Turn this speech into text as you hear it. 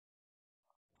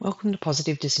Welcome to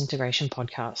Positive Disintegration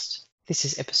Podcast. This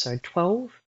is episode 12,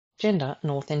 Gender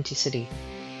and Authenticity.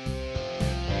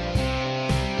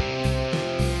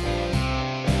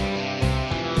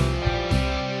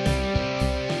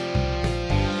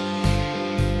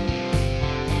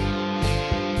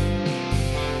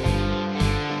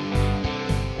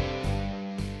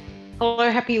 Hello,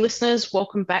 happy listeners.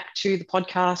 Welcome back to the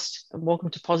podcast and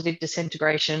welcome to Positive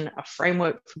Disintegration, a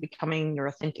framework for becoming your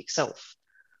authentic self.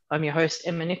 I'm your host,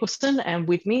 Emma Nicholson, and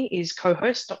with me is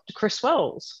co-host Dr. Chris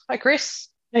Wells. Hi, Chris.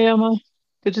 Hey, Emma.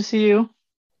 Good to see you.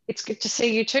 It's good to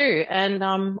see you too. And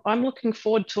I'm looking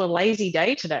forward to a lazy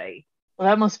day today. Well,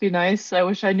 that must be nice. I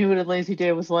wish I knew what a lazy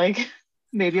day was like.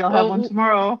 Maybe I'll have one Well,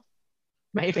 tomorrow.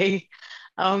 maybe.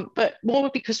 But more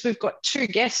because we've got two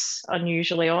guests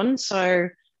unusually on. So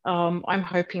I'm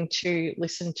hoping to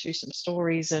listen to some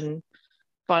stories and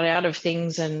bite out of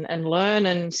things and learn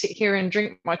and sit here and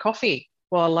drink my coffee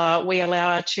while we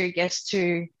allow our two guests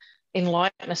to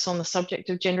enlighten us on the subject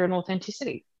of gender and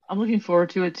authenticity. I'm looking forward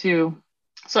to it too.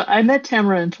 So I met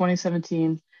Tamara in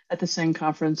 2017 at the SENG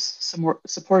conference,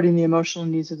 supporting the emotional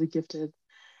needs of the gifted.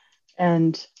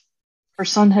 And her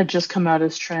son had just come out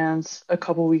as trans a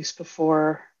couple weeks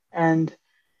before. And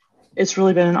it's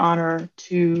really been an honor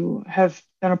to have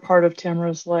been a part of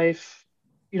Tamara's life,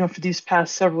 for these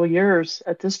past several years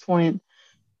at this point.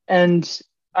 And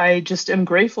I just am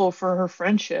grateful for her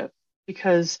friendship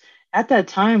because at that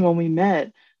time when we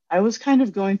met, I was kind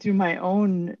of going through my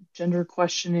own gender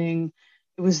questioning.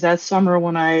 It was that summer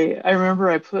when I remember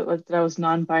I put like that I was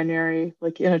non-binary,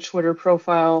 like in a Twitter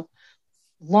profile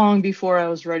long before I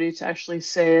was ready to actually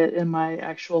say it in my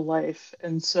actual life.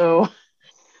 And so,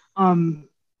 um,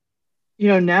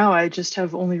 now I just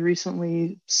have only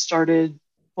recently started,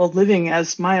 living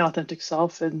as my authentic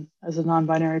self and as a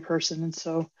non-binary person. And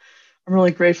so I'm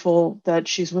really grateful that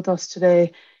she's with us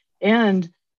today.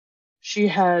 And she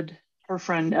had her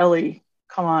friend Ellie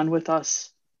come on with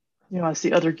us, as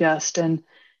the other guest. And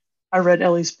I read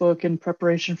Ellie's book in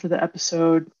preparation for the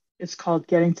episode. It's called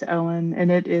Getting to Ellen,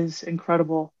 and it is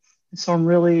incredible. And so I'm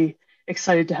really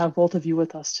excited to have both of you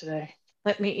with us today.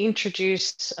 Let me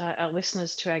introduce our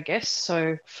listeners to our guests.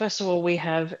 So first of all, we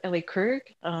have Ellie Krug.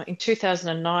 In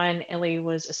 2009, Ellie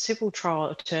was a civil trial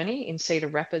attorney in Cedar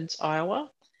Rapids, Iowa,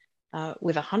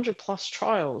 with 100 plus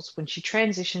trials when she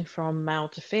transitioned from male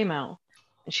to female.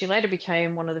 And she later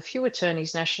became one of the few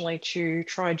attorneys nationally to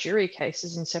try jury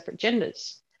cases in separate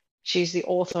genders. She's the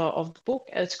author of the book,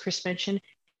 as Chris mentioned,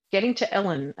 Getting to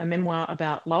Ellen, a memoir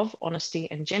about love, honesty,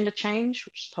 and gender change,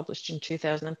 which was published in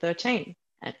 2013.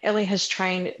 And Ellie has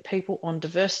trained people on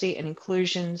diversity and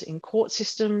inclusions in court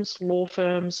systems, law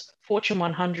firms, Fortune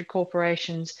 100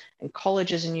 corporations, and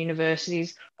colleges and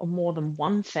universities on more than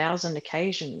 1,000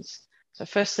 occasions. So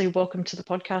firstly, welcome to the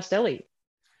podcast, Ellie.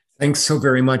 Thanks so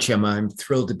very much, Emma. I'm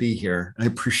thrilled to be here. I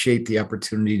appreciate the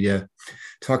opportunity to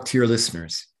talk to your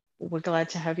listeners. We're glad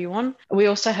to have you on. We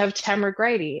also have Tamara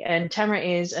Grady, and Tamara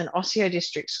is an Osseo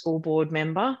District School Board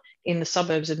member in the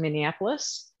suburbs of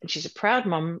Minneapolis. And she's a proud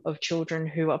mum of children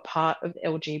who are part of the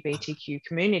LGBTQ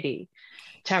community.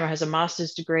 Tamara has a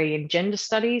master's degree in gender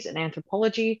studies and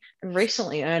anthropology and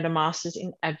recently earned a master's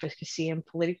in advocacy and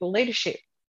political leadership.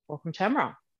 Welcome,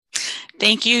 Tamara.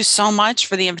 Thank you so much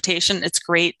for the invitation. It's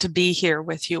great to be here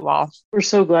with you all. We're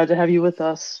so glad to have you with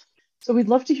us. So we'd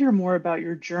love to hear more about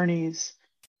your journeys.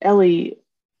 Ellie,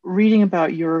 reading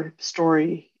about your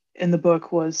story in the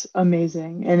book was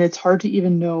amazing, and it's hard to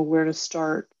even know where to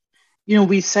start.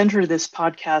 We center this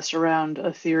podcast around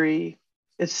a theory.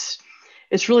 It's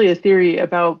really a theory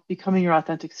about becoming your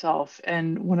authentic self.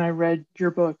 And when I read your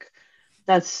book,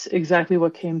 that's exactly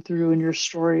what came through in your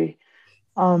story.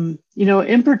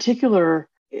 In particular,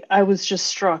 I was just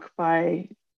struck by,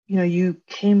 you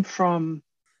came from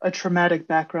a traumatic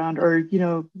background, or,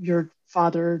 your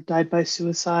father died by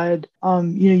suicide.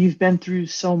 You've been through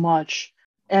so much.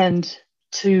 And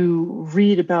to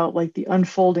read about like the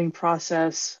unfolding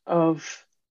process of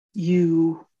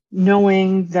you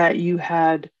knowing that you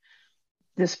had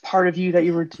this part of you that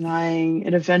you were denying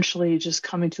and eventually just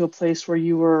coming to a place where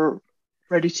you were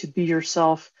ready to be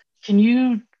yourself. Can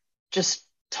you just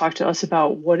talk to us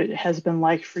about what it has been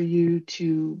like for you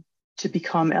to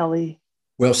become Ellie?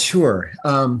 Well, sure.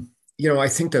 I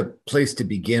think the place to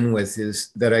begin with is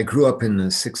that I grew up in the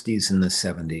 60s and the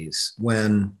 70s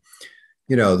when,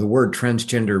 the word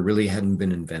transgender really hadn't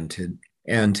been invented.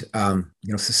 And,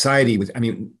 society was,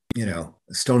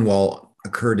 Stonewall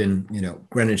occurred in,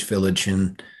 Greenwich Village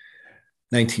in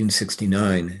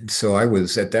 1969. So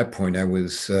at that point, I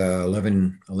was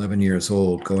 11 years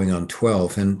old, going on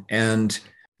 12. And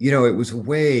it was a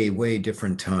way, way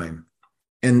different time.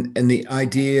 and the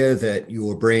idea that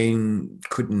your brain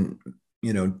couldn't,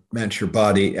 match your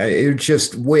body, it's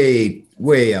just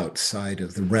way outside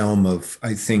of the realm of,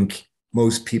 I think,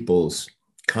 most people's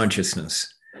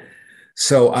consciousness.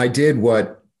 So I did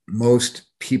what most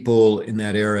people in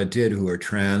that era did who are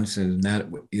trans, and that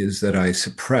is that I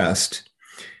suppressed.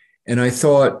 And I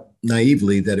thought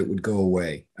naively that it would go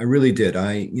away. I really did.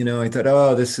 I thought,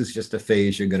 oh, this is just a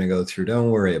phase you're going to go through.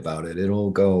 Don't worry about it. It'll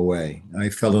go away. I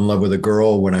fell in love with a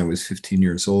girl when I was 15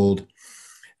 years old.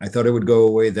 I thought it would go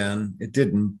away then. It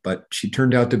didn't, but she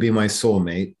turned out to be my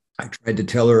soulmate. I tried to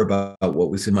tell her about what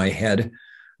was in my head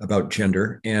about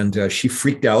gender, and she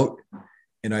freaked out.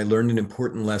 And I learned an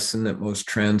important lesson that most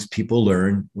trans people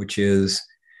learn, which is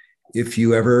if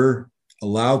you ever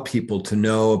allow people to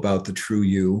know about the true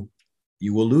you,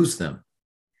 you will lose them.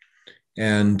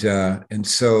 And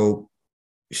so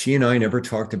she and I never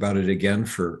talked about it again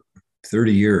for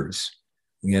 30 years.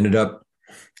 We ended up,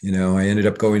 I ended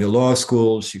up going to law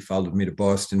school. She followed me to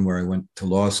Boston, where I went to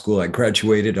law school. I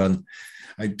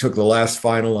took the last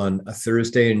final on a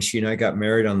Thursday, and she and I got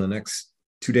married on the next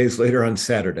 2 days later on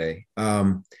Saturday.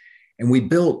 And we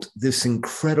built this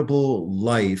incredible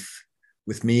life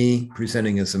with me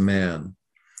presenting as a man.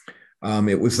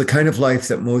 It was the kind of life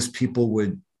that most people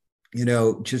would,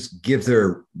 just give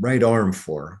their right arm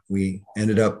for. We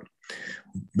ended up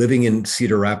living in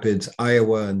Cedar Rapids,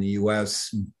 Iowa, in the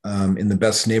US, in the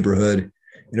best neighborhood,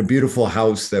 in a beautiful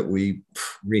house that we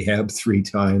rehabbed 3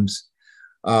 times.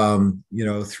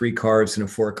 3 cars and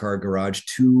a 4-car garage,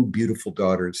 2 beautiful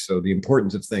daughters. So the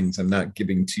importance of things I'm not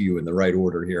giving to you in the right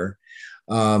order here.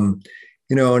 And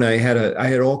I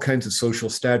had all kinds of social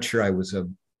stature. I was a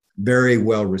very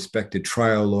well-respected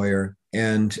trial lawyer.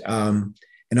 And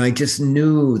I just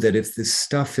knew that if this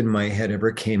stuff in my head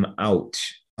ever came out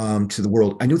to the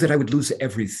world, I knew that I would lose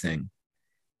everything.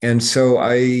 And so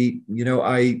I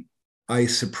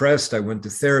suppressed. I went to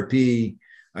therapy.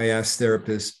 I asked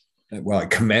therapists, I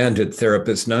commanded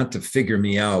therapists not to figure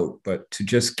me out, but to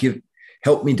just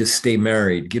help me to stay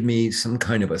married, give me some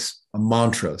kind of a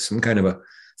mantra, some kind of a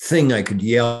thing I could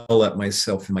yell at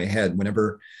myself in my head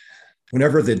whenever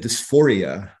the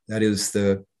dysphoria, that is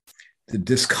the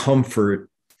discomfort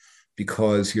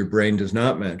because your brain does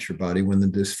not match your body, when the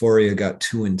dysphoria got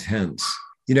too intense.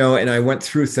 And I went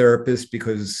through therapists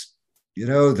because,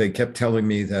 they kept telling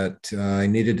me that I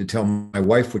needed to tell my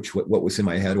wife what was in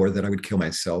my head, or that I would kill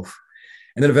myself.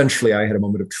 And then eventually I had a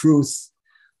moment of truth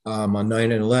on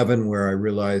 9/11, where I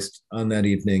realized on that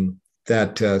evening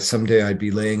that someday I'd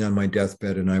be laying on my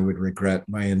deathbed and I would regret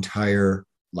my entire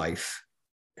life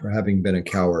for having been a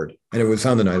coward. And it was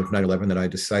on the night of 9/11 that I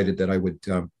decided that I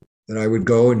would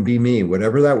go and be me,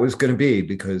 whatever that was going to be,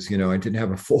 because, I didn't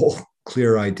have a full,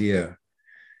 clear idea.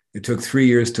 It took 3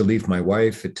 years to leave my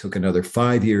wife. It took another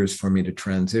 5 years for me to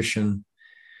transition,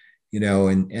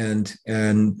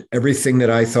 and everything that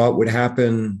I thought would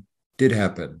happen did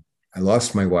happen. I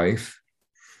lost my wife.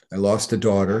 I lost a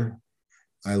daughter.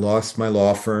 I lost my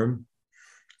law firm.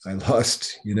 I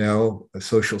lost, a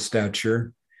social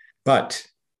stature. But,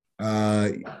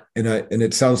 and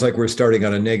it sounds like we're starting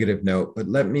on a negative note, but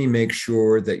let me make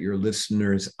sure that your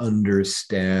listeners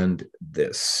understand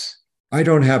this. I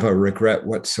don't have a regret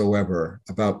whatsoever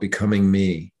about becoming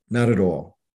me, not at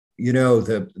all.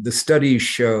 The studies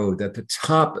show that the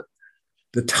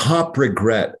top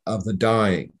regret of the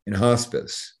dying in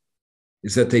hospice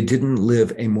is that they didn't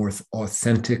live a more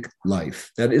authentic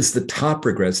life. That is the top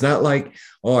regret. It's not like,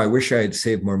 oh, I wish I had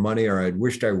saved more money, or I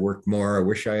wished I worked more. I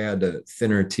wish I had a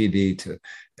thinner TV to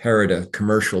parrot a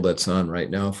commercial that's on right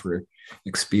now for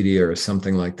Expedia or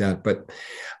something like that. But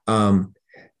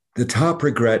the top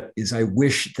regret is I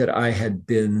wish that I had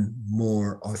been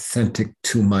more authentic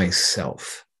to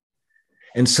myself.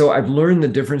 And so I've learned the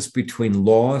difference between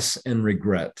loss and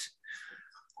regret.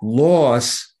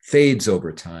 Loss fades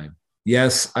over time.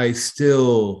 Yes, I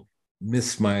still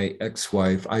miss my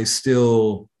ex-wife. I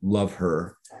still love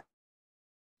her,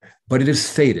 but it is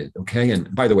faded. Okay.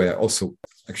 And by the way, I also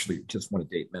actually just want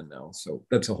to date men now. So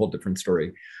that's a whole different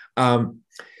story.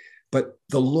 But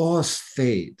the loss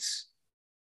fades.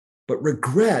 But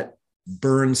regret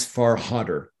burns far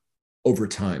hotter over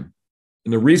time.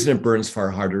 And the reason it burns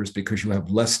far harder is because you have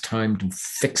less time to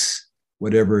fix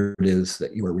whatever it is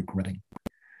that you are regretting.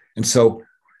 And so,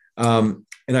 and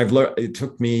I've learned, it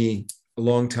took me a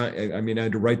long time. I mean, I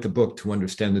had to write the book to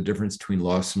understand the difference between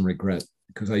loss and regret,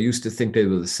 because I used to think they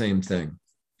were the same thing.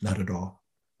 Not at all.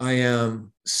 I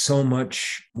am so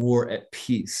much more at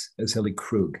peace as Ellie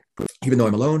Krug, even though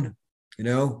I'm alone,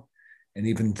 and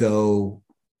even though,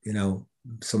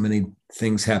 so many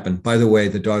things happen. By the way,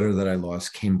 the daughter that I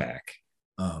lost came back,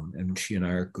 and she and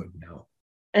I are good now.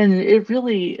 And it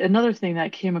really, another thing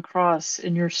that came across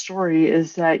in your story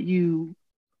is that you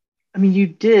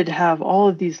did have all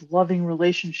of these loving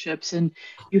relationships and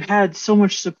you had so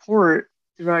much support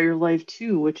throughout your life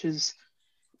too, which is,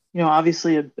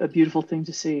 obviously a beautiful thing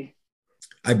to see.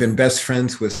 I've been best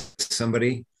friends with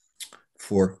somebody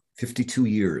for 52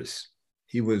 years.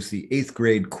 He was the eighth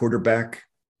grade quarterback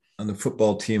on the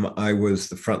football team. I was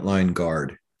the frontline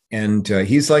guard. And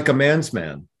he's like a man's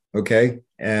man. Okay.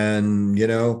 And,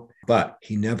 but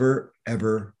he never,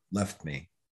 ever left me.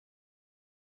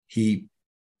 He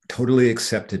totally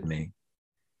accepted me.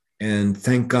 And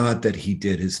thank God that he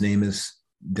did. His name is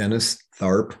Dennis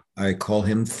Tharp. I call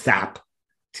him Thap,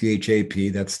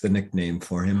 Thap. That's the nickname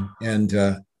for him. And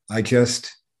I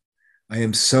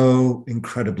am so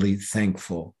incredibly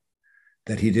thankful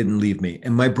that he didn't leave me.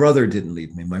 And my brother didn't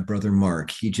leave me. My brother,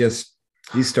 Mark,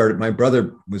 my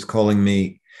brother was calling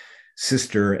me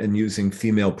sister and using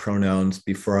female pronouns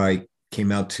before I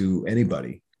came out to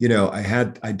anybody.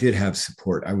 I did have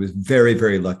support. I was very,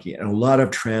 very lucky. And a lot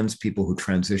of trans people who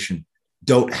transition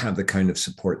don't have the kind of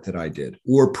support that I did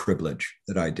or privilege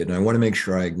that I did. And I want to make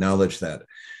sure I acknowledge that.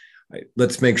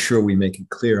 Let's make sure we make it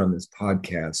clear on this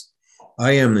podcast.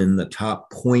 I am in the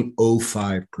top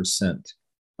 0.05%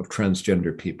 of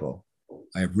transgender people.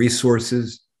 I have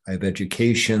resources, I have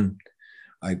education,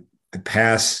 I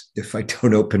pass if I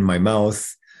don't open my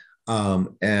mouth,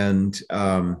 and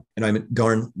I'm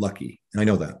darn lucky, and I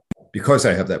know that because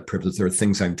I have that privilege. There are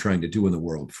things I'm trying to do in the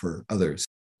world for others.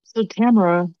 So,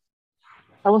 Tamara,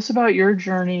 tell us about your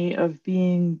journey of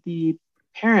being the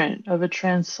parent of a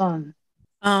trans son.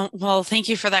 Well, thank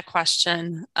you for that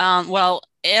question. Well,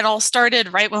 it all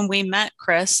started right when we met,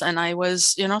 Chris, and I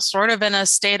was, sort of in a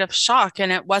state of shock,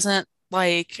 and it wasn't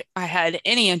like I had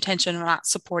any intention of not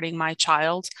supporting my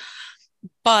child,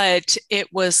 but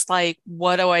it was like,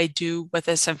 what do I do with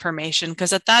this information?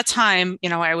 Because at that time,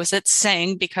 I was at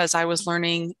Sing because I was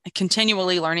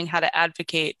continually learning how to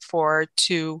advocate for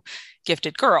two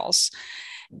gifted girls.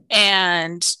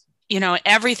 And,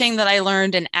 everything that I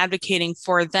learned in advocating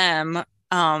for them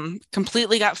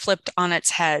completely got flipped on its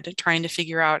head, trying to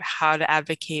figure out how to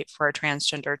advocate for a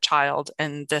transgender child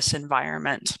in this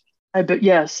environment.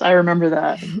 Yes, I remember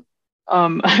that.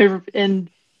 And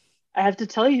I have to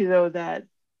tell you though that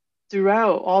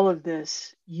throughout all of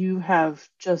this, you have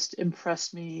just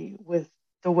impressed me with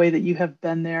the way that you have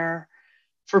been there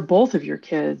for both of your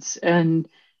kids. And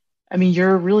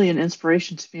you're really an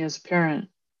inspiration to me as a parent.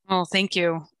 Oh, thank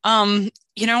you.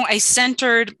 I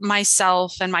centered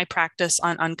myself and my practice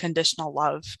on unconditional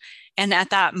love. And at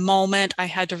that moment, I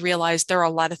had to realize there are a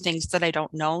lot of things that I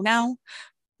don't know now,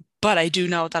 but I do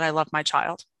know that I love my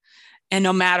child. And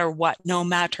no matter what,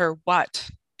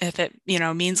 if it,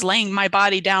 means laying my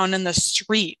body down in the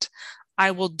street,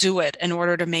 I will do it in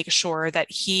order to make sure that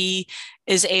he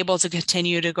is able to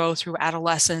continue to go through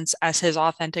adolescence as his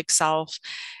authentic self.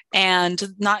 And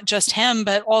not just him,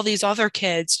 but all these other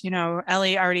kids.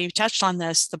 Ellie already touched on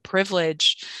this, the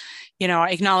privilege. I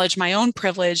acknowledge my own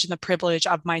privilege, and the privilege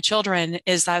of my children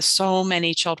is that so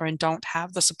many children don't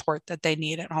have the support that they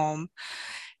need at home.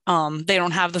 They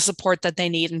don't have the support that they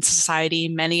need in society.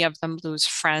 Many of them lose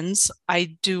friends.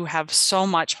 I do have so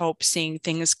much hope seeing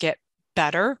things get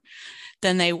better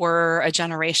than they were a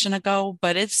generation ago,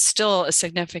 but it's still a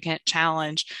significant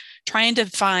challenge trying to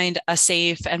find a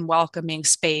safe and welcoming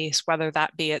space, whether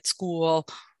that be at school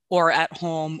or at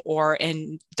home or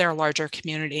in their larger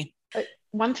community.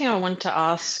 One thing I want to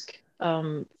ask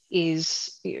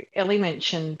is Ellie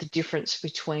mentioned the difference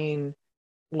between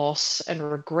loss and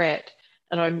regret.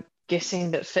 And I'm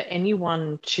guessing that for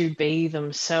anyone to be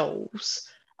themselves,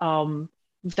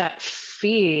 that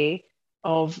fear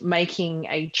of making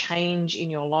a change in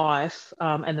your life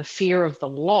and the fear of the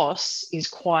loss is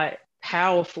quite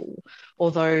powerful,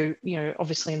 although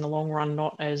obviously in the long run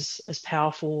not as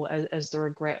powerful as the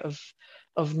regret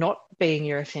of not being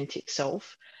your authentic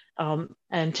self.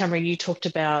 And Tamara, you talked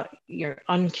about your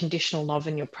unconditional love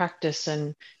in your practice,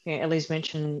 and Ellie's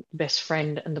mentioned best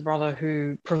friend and the brother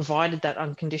who provided that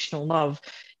unconditional love.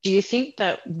 Do you think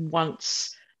that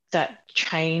once that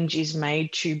change is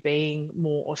made to being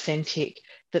more authentic,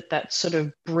 that sort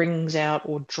of brings out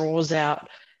or draws out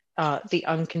the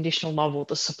unconditional love or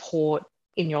the support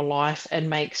in your life and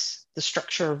makes the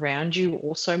structure around you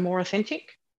also more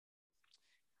authentic?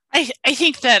 I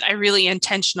think that I really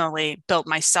intentionally built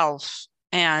myself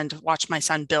and watched my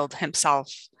son build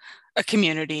himself a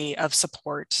community of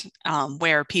support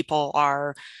where people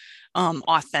are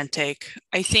authentic.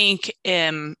 I think,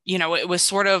 it was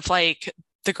sort of like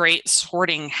the great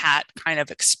sorting hat kind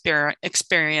of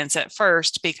experience at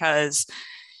first, because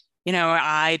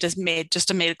I just made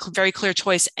a very clear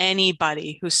choice.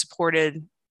 Anybody who supported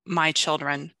my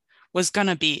children was going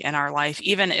to be in our life,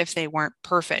 even if they weren't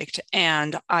perfect.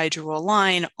 And I drew a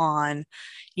line on,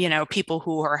 people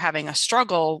who are having a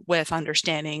struggle with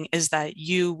understanding is that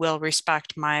you will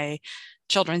respect my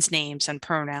children's names and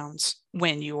pronouns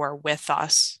when you are with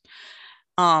us.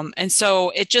 And so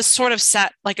it just sort of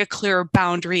set like a clear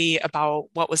boundary about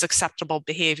what was acceptable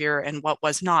behavior and what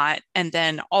was not. And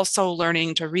then also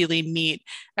learning to really meet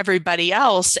everybody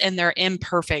else and their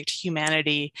imperfect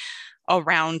humanity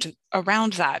around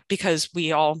that, because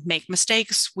we all make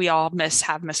mistakes. We all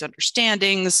have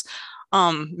misunderstandings.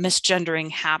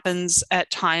 Misgendering happens at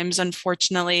times,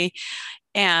 unfortunately.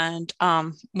 And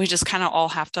we just kind of all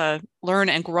have to learn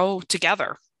and grow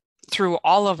together through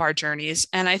all of our journeys.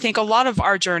 And I think a lot of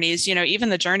our journeys, even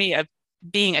the journey of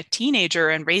being a teenager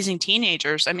and raising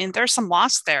teenagers, I mean, there's some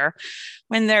loss there.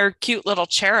 When they're cute little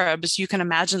cherubs, you can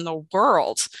imagine the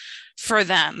world for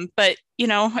them. But,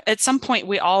 at some point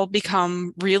we all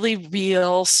become really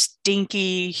real,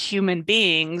 stinky human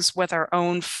beings with our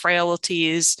own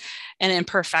frailties and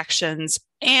imperfections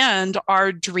and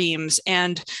our dreams,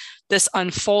 and this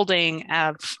unfolding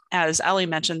of, as Ellie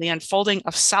mentioned, the unfolding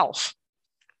of self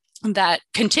that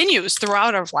continues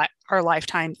throughout our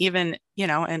lifetime, even,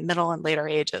 in middle and later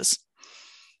ages.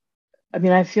 I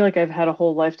mean, I feel like I've had a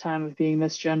whole lifetime of being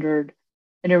misgendered,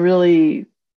 and it really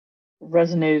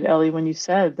resonated, Ellie, when you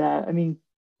said that. I mean,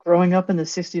 growing up in the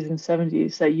 60s and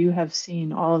 70s, that you have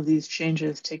seen all of these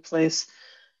changes take place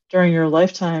during your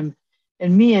lifetime.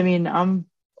 And me, I mean, I'm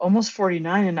almost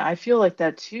 49, and I feel like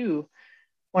that too.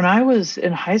 When I was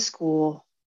in high school,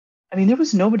 I mean, there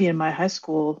was nobody in my high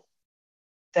school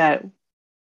that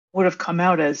would have come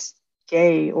out as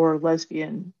gay or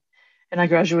lesbian. And I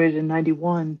graduated in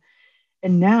 91.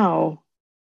 And now,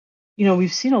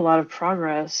 we've seen a lot of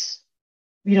progress,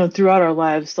 throughout our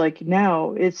lives. Like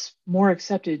now it's more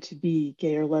accepted to be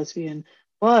gay or lesbian,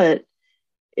 but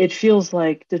it feels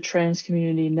like the trans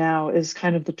community now is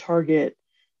kind of the target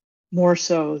more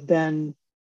so than,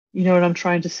 you know what I'm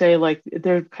trying to say? Like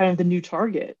they're kind of the new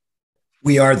target.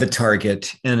 We are the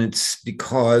target, and it's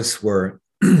because we're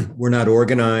not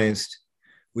organized.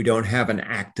 We don't have an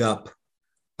ACT UP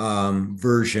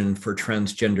version for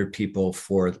transgender people.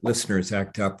 For listeners,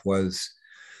 ACT UP was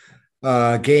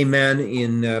gay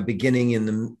men beginning in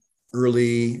the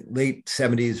late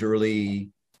 70s, early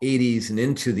 80s, and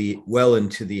into the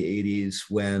 80s,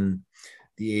 when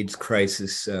the AIDS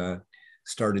crisis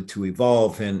started to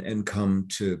evolve and come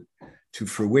to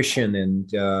fruition, and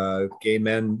gay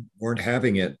men weren't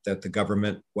having it, that the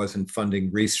government wasn't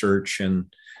funding research,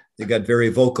 and they got very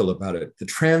vocal about it. The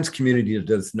trans community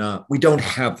we don't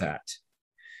have that.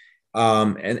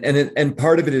 And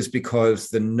part of it is because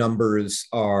the numbers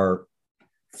are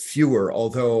fewer,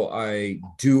 although I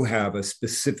do have a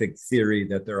specific theory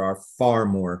that there are far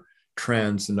more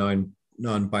trans and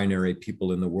non-binary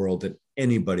people in the world than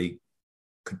anybody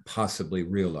could possibly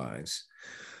realize.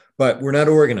 But we're not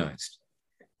organized.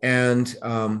 And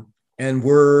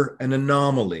we're an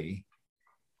anomaly,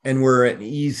 and we're an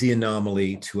easy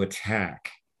anomaly to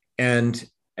attack, and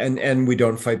we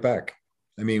don't fight back.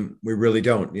 I mean, we really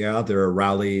don't. Yeah, there are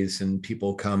rallies and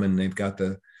people come and they've got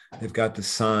the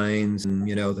signs and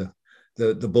the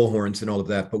bullhorns and all of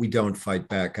that, but we don't fight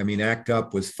back. I mean, ACT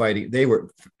UP was fighting.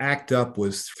 ACT UP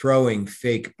was throwing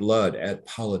fake blood at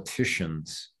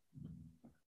politicians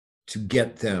to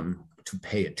get them to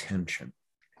pay attention.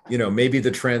 Maybe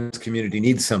the trans community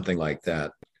needs something like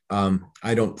that.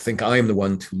 I don't think I'm the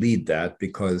one to lead that,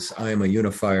 because I am a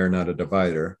unifier, not a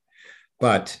divider.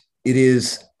 But it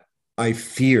is, I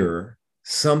fear,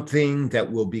 something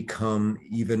that will become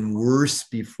even worse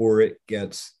before it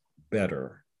gets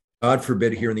better. God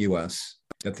forbid, here in the US,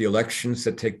 at the elections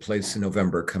that take place in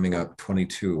November coming up,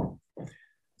 22,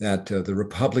 that the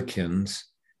Republicans,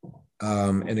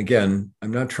 and again,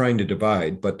 I'm not trying to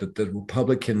divide, but that the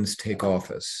Republicans take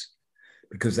office,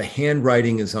 because the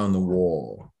handwriting is on the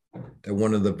wall that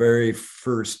one of the very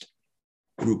first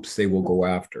groups they will go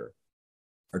after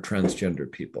are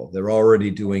transgender people. They're already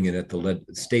doing it at the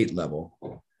state level.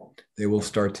 They will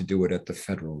start to do it at the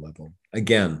federal level,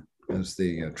 again, as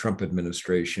the Trump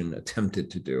administration attempted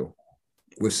to do,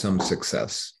 with some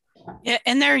success. Yeah,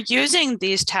 and they're using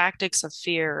these tactics of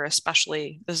fear,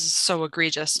 especially, this is so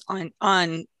egregious, on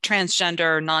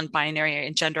transgender, non-binary,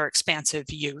 and gender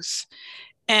expansive youth.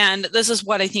 And this is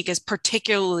what I think is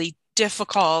particularly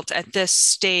difficult at this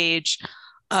stage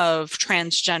of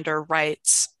transgender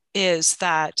rights, is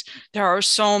that there are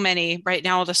so many, right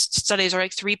now the studies are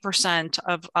like 3%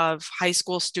 of high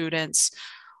school students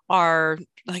are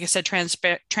like I said,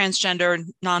 transgender,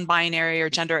 non-binary, or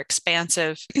gender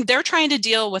expansive, they're trying to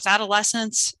deal with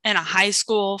adolescents in a high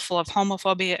school full of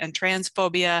homophobia and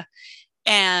transphobia.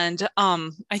 And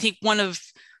I think one of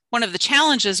the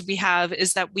challenges we have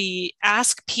is that we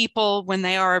ask people when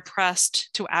they are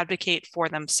oppressed to advocate for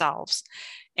themselves.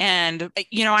 And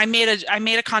I made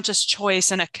a conscious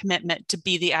choice and a commitment to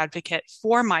be the advocate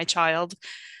for my child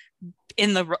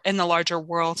in the larger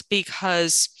world,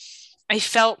 because I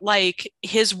felt like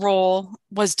his role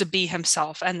was to be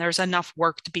himself, and there's enough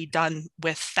work to be done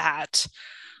with that.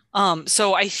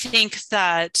 So I think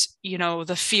that,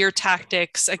 the fear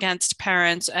tactics against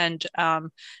parents and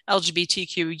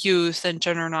LGBTQ youth and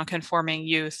gender nonconforming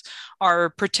youth are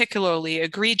particularly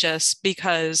egregious,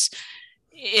 because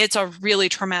it's a really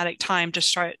traumatic time to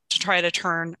try to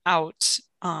turn out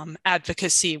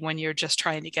advocacy when you're just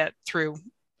trying to get through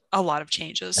a lot of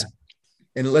changes.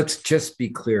 And let's just be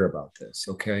clear about this,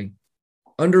 okay?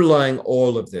 Underlying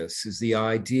all of this is the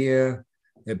idea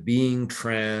that being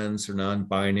trans or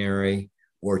non-binary,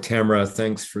 or Tamara,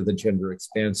 thanks for the gender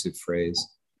expansive phrase,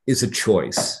 is a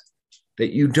choice,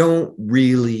 that you don't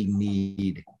really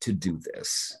need to do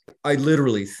this. I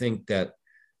literally think that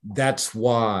that's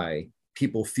why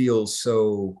people feel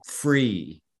so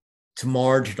free to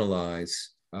marginalize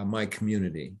my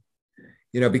community.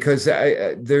 Because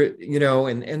they're,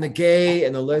 and the gay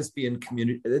and the lesbian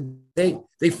community,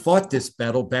 they fought this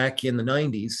battle back in the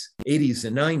 80s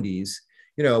and 90s,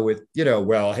 with,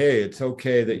 well, hey, it's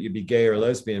okay that you be gay or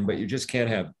lesbian, but you just can't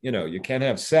have, you can't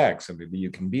have sex. I mean,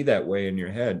 you can be that way in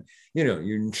your head, you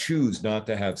can choose not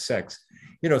to have sex.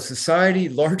 Society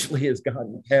largely has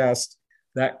gotten past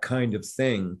that kind of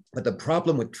thing. But the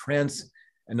problem with trans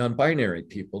and non-binary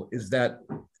people is that,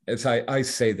 as I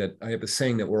say, that I have a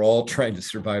saying that we're all trying to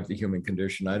survive the human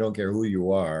condition. I don't care who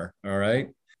you are, all right?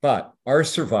 But our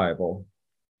survival,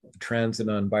 trans and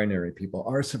non-binary people,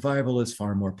 our survival is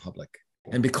far more public.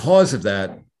 And because of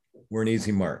that, we're an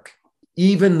easy mark.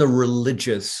 Even the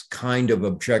religious kind of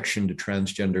objection to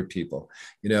transgender people.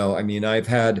 I've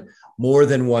had more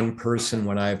than one person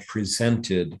when I've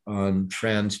presented on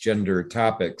transgender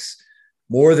topics,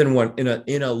 more than one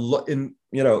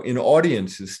in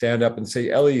audiences stand up and say,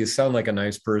 Ellie, you sound like a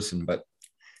nice person, but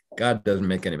God doesn't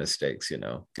make any mistakes,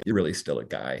 you're really still a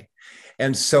guy.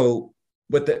 And so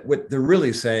what they're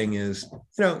really saying is,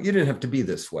 you didn't have to be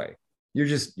this way. You're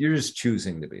just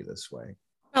choosing to be this way.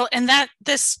 Well, and I'd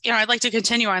like to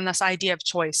continue on this idea of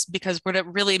choice, because what it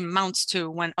really amounts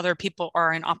to when other people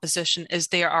are in opposition is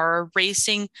they are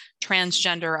erasing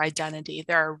transgender identity.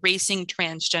 They're erasing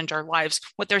transgender lives.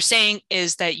 What they're saying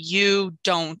is that you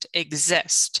don't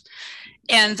exist.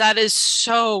 And that is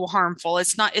so harmful.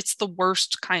 It's the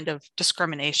worst kind of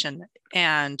discrimination.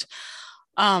 And,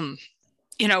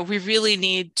 we really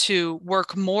need to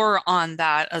work more on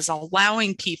that, as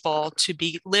allowing people to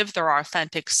live their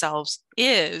authentic selves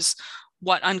is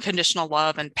what unconditional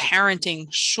love and parenting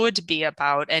should be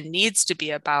about and needs to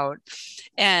be about,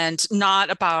 and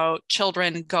not about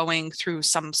children going through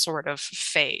some sort of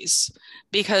phase,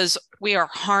 because we are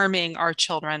harming our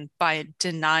children by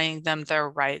denying them their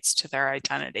rights to their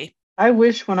identity. I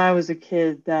wish when I was a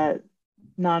kid that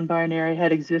non-binary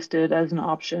had existed as an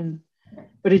option,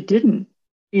 but it didn't.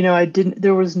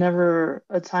 There was never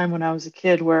a time when I was a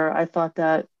kid where I thought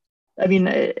that. I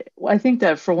think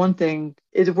that, for one thing,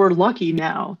 we're lucky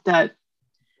now that,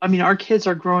 our kids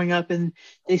are growing up and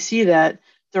they see that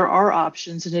there are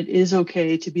options and it is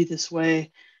okay to be this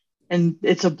way. And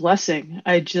it's a blessing.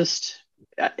 I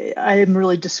am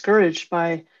really discouraged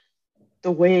by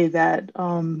the way that,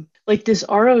 like this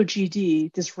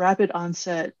ROGD, this rapid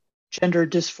onset gender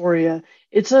dysphoria,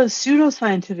 it's a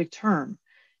pseudoscientific term.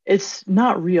 It's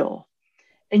not real.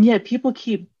 And yet people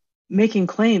keep making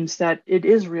claims that it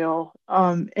is real.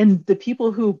 And the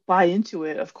people who buy into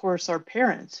it, of course, are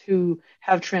parents who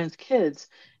have trans kids.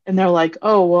 And they're like,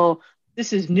 oh, well,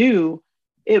 this is new.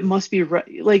 It must be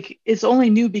right. Like, it's only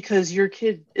new because your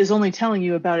kid is only telling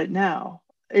you about it now.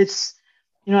 It's,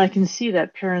 I can see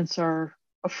that parents are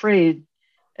afraid,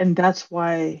 and that's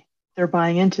why they're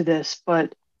buying into this.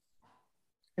 But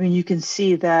you can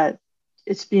see that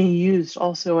it's being used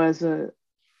also as a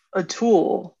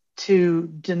tool to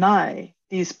deny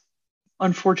these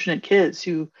unfortunate kids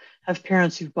who have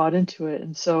parents who've bought into it.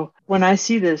 And so when I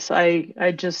see this,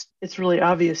 it's really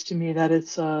obvious to me that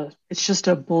it's just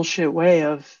a bullshit way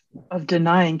of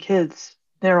denying kids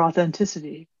their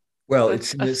authenticity. Well,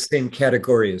 it's in the same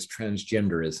category as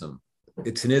transgenderism.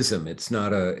 It's an ism. It's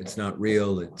not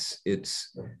real.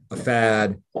 It's a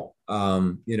fad.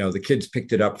 The kids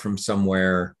picked it up from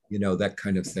somewhere, that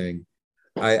kind of thing.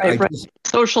 Right.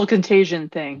 Social contagion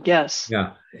thing. Yes.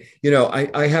 Yeah.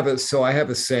 I have a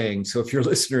saying. So if your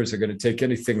listeners are going to take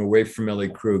anything away from Ellie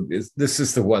Krug, this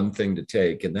is the one thing to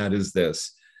take, and that is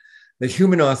this: that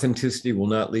human authenticity will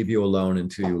not leave you alone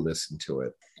until you listen to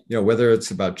it. Whether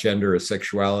it's about gender or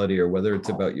sexuality, or whether it's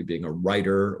about you being a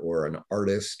writer or an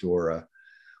artist or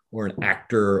an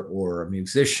actor or a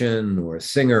musician or a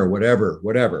singer,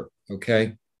 whatever.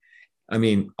 Okay. I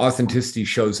mean, authenticity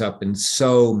shows up in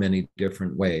so many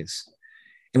different ways.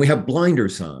 And we have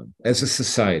blinders on as a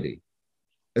society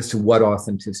as to what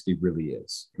authenticity really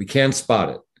is. We can't spot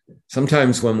it.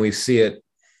 Sometimes when we see it,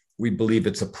 we believe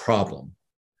it's a problem.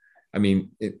 I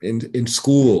mean, in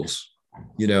schools,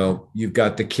 you've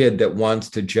got the kid that wants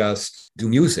to just do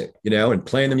music, and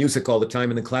playing the music all the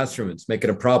time in the classroom. It's making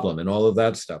a problem and all of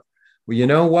that stuff. Well, you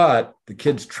know what? The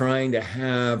kid's trying to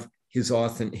have his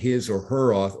or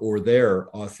her or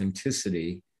their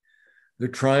authenticity. They're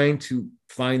trying to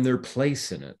find their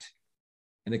place in it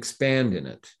and expand in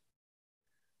it.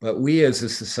 But we as a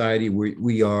society,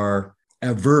 we are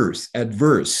adverse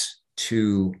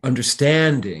to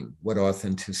understanding what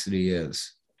authenticity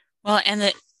is. Well,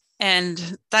 and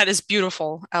that is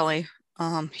beautiful, Ellie.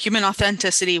 Human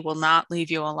authenticity will not leave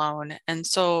you alone. And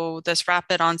so this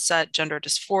rapid onset gender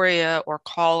dysphoria, or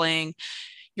calling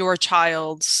your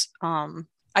child's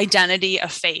identity a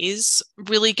phase,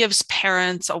 really gives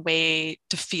parents a way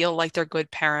to feel like they're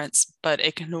good parents, but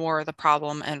ignore the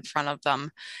problem in front of them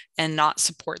and not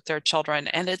support their children.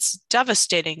 And it's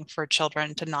devastating for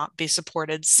children to not be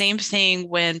supported. Same thing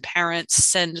when parents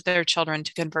send their children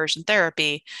to conversion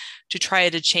therapy to try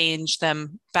to change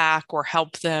them back or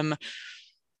help them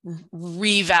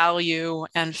revalue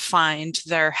and find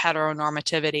their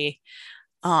heteronormativity.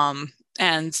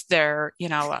 And their,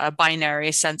 a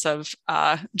binary sense of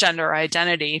gender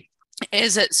identity,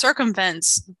 is it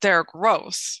circumvents their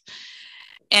growth.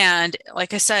 And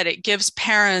like I said, it gives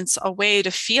parents a way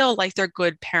to feel like they're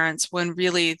good parents when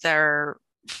really they're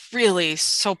really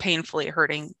so painfully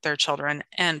hurting their children.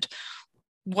 And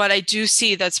what I do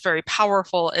see that's very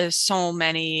powerful is so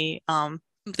many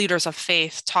leaders of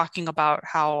faith talking about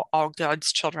how all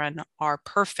God's children are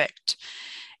perfect.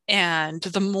 And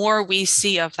the more we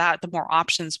see of that, the more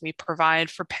options we provide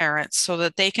for parents so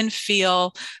that they can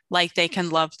feel like they can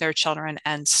love their children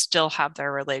and still have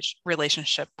their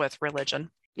relationship with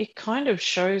religion. It kind of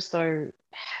shows, though,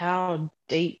 how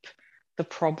deep the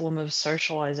problem of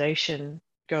socialization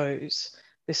goes.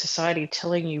 The society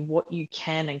telling you what you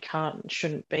can and can't and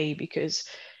shouldn't be, because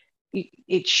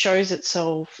it shows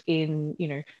itself in,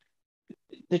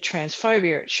 the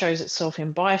transphobia. It shows itself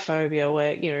in biphobia,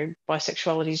 where,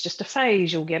 bisexuality is just a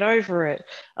phase, you'll get over it.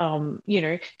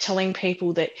 Telling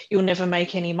people that you'll never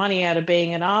make any money out of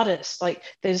being an artist. Like,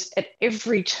 there's, at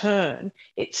every turn,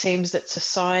 it seems that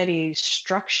society is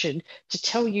structured to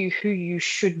tell you who you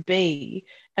should be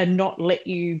and not let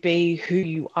you be who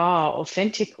you are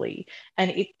authentically.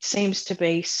 And it seems to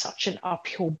be such an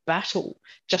uphill battle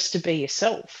just to be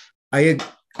yourself. I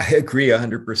agree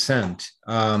 100%.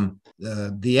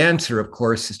 The answer, of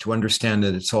course, is to understand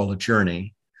that it's all a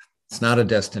journey. It's not a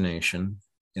destination,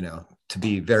 to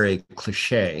be very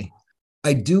cliche.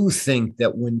 I do think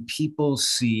that when people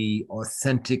see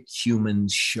authentic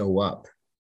humans show up,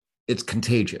 it's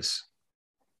contagious.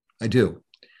 I do.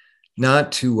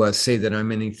 Not to say that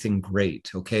I'm anything great,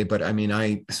 okay? But I mean,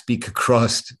 I speak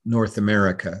across North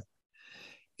America.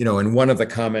 And one of the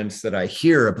comments that I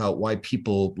hear about why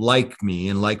people like me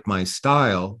and like my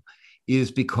style is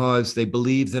because they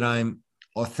believe that I'm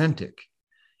authentic.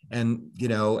 And,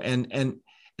 and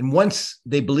once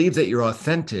they believe that you're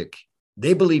authentic,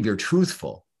 they believe you're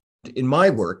truthful. In my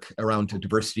work around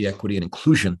diversity, equity, and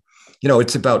inclusion,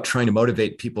 it's about trying to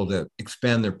motivate people to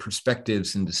expand their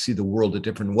perspectives and to see the world a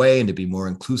different way and to be more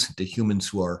inclusive to humans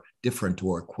who are different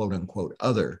or quote unquote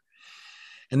other.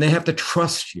 And they have to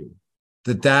trust you.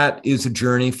 That is a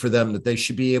journey for them, that they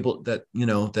should be able, that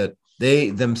they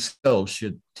themselves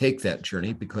should take that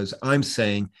journey, because I'm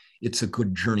saying it's a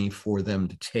good journey for them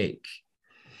to take.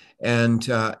 And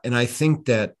I think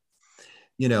that,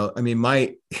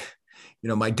 my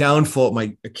downfall,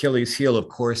 my Achilles heel, of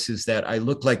course, is that I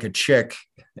look like a chick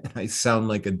and I sound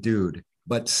like a dude,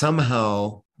 but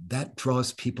somehow that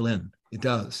draws people in. It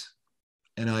does.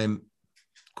 And I'm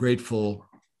grateful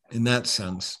in that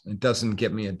sense. It doesn't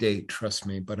get me a date, trust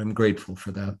me, but I'm grateful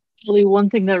for that. Really, one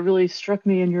thing that really struck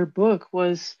me in your book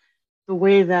was the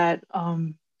way that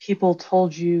people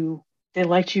told you they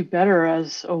liked you better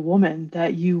as a woman,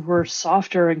 that you were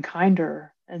softer and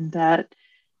kinder, and that,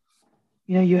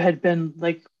 you had been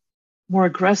like more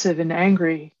aggressive and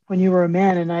angry when you were a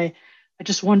man. And I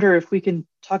just wonder if we can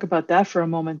talk about that for a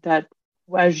moment, that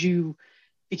as you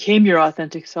became your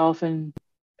authentic self. And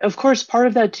of course, part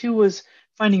of that too was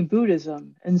finding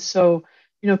Buddhism. And so,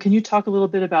 can you talk a little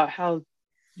bit about how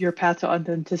your path to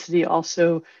authenticity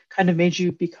also kind of made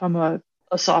you become a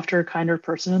softer, kinder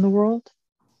person in the world?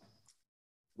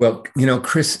 Well,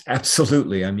 Chris,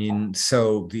 absolutely. I mean,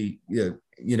 so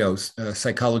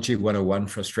Psychology 101,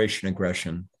 frustration,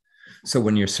 aggression. So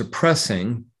when you're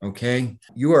suppressing, okay,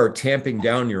 you are tamping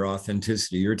down your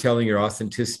authenticity. You're telling your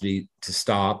authenticity to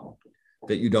stop,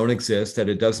 that you don't exist, that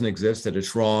it doesn't exist, that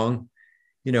it's wrong.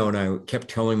 And I kept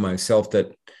telling myself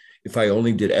that if I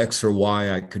only did X or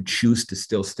Y, I could choose to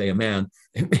still stay a man.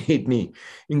 It made me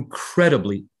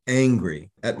incredibly angry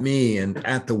at me and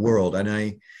at the world. And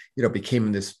I,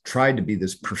 tried to be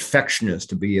this perfectionist,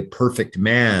 to be a perfect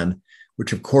man,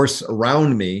 which of course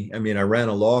around me, I mean, I ran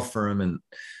a law firm and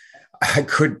I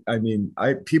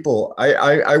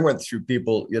went through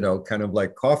people, kind of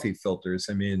like coffee filters.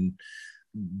 I mean,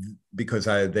 because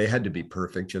they had to be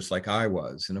perfect, just like I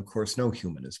was. And of course, no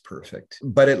human is perfect,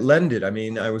 but it lended. I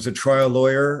mean, I was a trial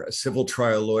lawyer, a civil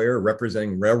trial lawyer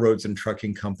representing railroads and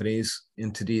trucking companies,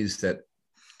 entities that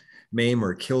maim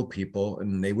or kill people,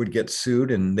 and they would get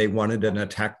sued, and they wanted an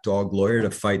attack dog lawyer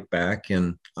to fight back.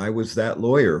 And I was that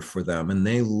lawyer for them, and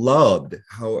they loved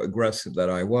how aggressive that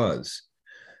I was.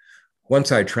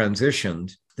 Once I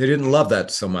transitioned, they didn't love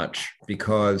that so much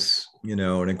because,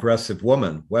 an aggressive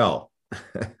woman, well,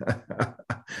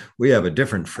 we have a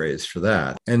different phrase for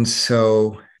that. And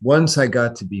so once I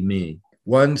got to be me,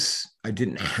 once I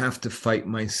didn't have to fight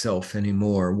myself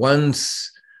anymore, once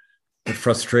the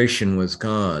frustration was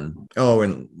gone. Oh,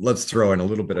 and let's throw in a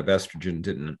little bit of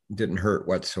estrogen. Didn't hurt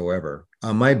whatsoever.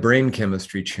 My brain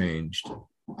chemistry changed.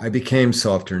 I became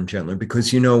softer and gentler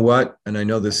because you know what? And I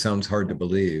know this sounds hard to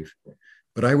believe,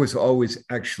 but I was always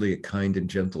actually a kind and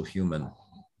gentle human.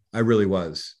 I really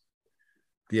was.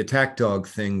 The attack dog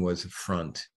thing was a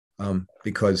front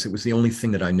because it was the only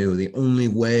thing that I knew, the only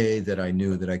way that I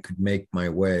knew that I could make my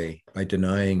way by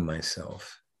denying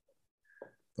myself.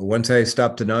 But once I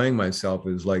stopped denying myself,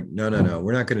 it was like, no,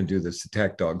 we're not going to do this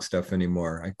attack dog stuff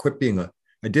anymore. I quit being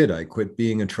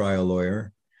a trial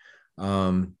lawyer.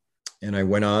 And I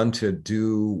went on to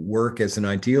do work as an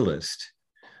idealist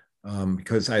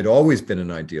because I'd always been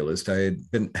an idealist. I had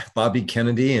been Bobby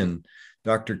Kennedy and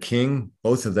Dr. King,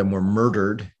 both of them were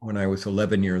murdered when I was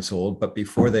 11 years old. But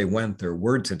before they went, their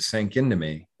words had sank into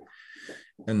me.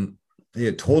 And they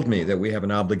had told me that we have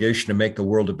an obligation to make the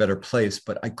world a better place,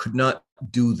 but I could not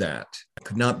do that. I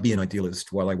could not be an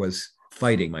idealist while I was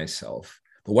fighting myself.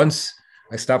 But once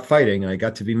I stopped fighting and I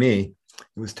got to be me,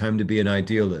 it was time to be an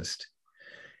idealist.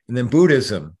 And then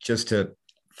Buddhism, just to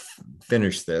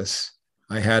finish this,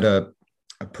 I had an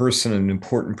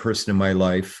important person in my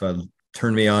life,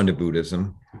 turned me on to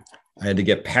Buddhism. I had to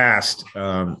get past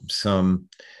some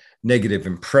negative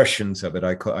impressions of it.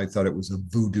 I thought it was a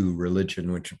voodoo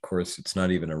religion, which of course it's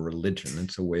not even a religion.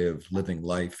 It's a way of living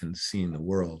life and seeing the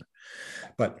world.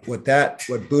 But what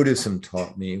Buddhism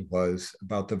taught me was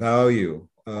about the value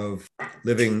of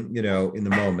living, in the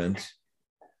moment,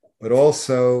 but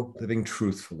also living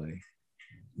truthfully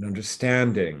and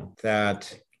understanding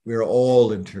that we're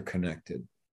all interconnected.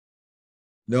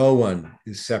 No one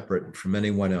is separate from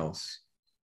anyone else.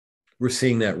 We're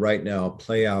seeing that right now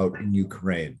play out in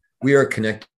Ukraine. We are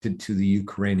connected to the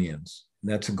Ukrainians,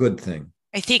 and that's a good thing.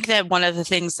 I think that one of the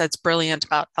things that's brilliant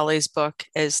about Ellie's book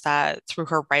is that through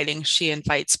her writing, she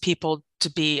invites people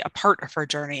to be a part of her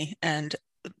journey. And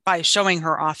by showing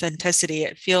her authenticity,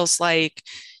 it feels like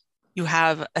you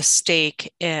have a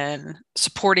stake in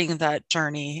supporting that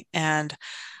journey. And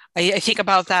I think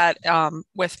about that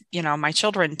with, my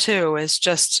children too, is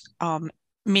just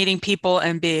meeting people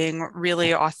and being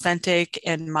really authentic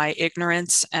in my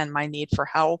ignorance and my need for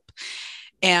help.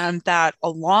 And that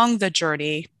along the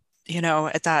journey,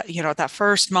 at that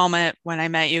first moment when I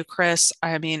met you, Chris,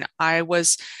 I mean, I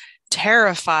was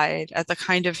terrified at the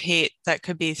kind of hate that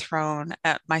could be thrown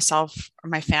at myself,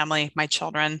 my family, my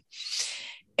children.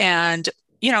 And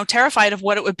terrified of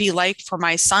what it would be like for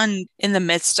my son in the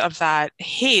midst of that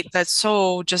hate that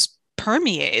so just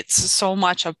permeates so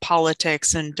much of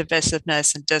politics and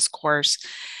divisiveness and discourse.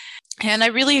 And I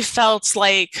really felt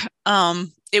like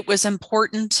it was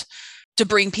important to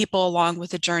bring people along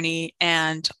with the journey.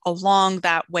 And along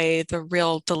that way, the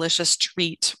real delicious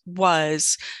treat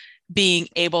was being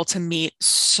able to meet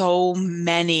so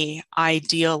many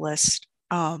idealist,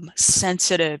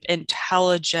 sensitive,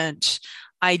 intelligent,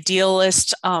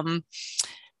 idealist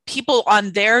people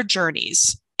on their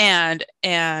journeys. and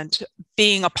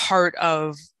being a part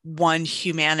of one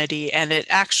humanity. And it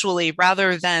actually,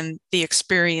 rather than the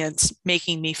experience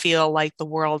making me feel like the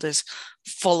world is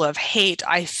full of hate,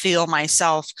 I feel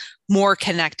myself more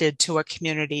connected to a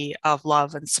community of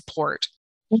love and support.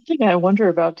 One thing I wonder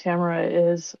about, Tamara,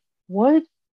 is what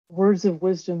words of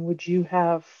wisdom would you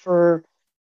have for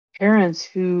parents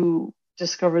who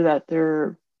discover that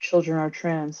their children are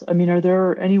trans? I mean, are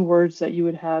there any words that you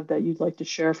would have that you'd like to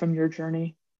share from your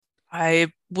journey?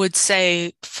 I would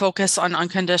say focus on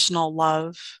unconditional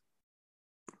love,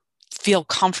 feel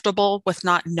comfortable with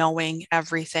not knowing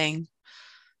everything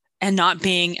and not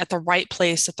being at the right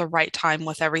place at the right time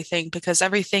with everything, because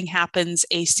everything happens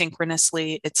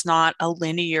asynchronously. It's not a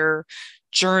linear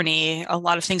journey. A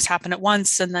lot of things happen at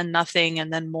once and then nothing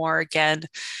and then more again.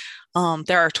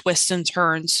 There are twists and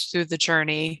turns through the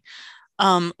journey.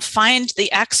 Find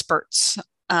the experts.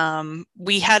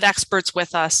 We had experts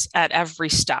with us at every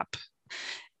step,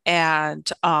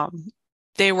 and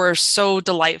they were so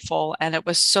delightful, and it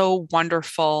was so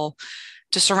wonderful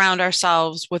to surround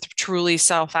ourselves with truly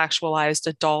self-actualized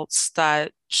adults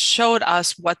that showed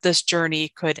us what this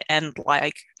journey could end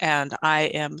like. And I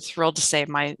am thrilled to say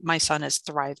my son is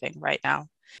thriving right now.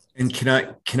 And can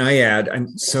I add?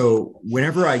 So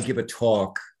whenever I give a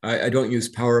talk, I don't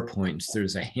use PowerPoints.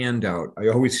 There's a handout. I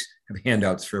always have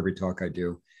handouts for every talk I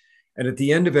do. And at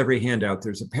the end of every handout,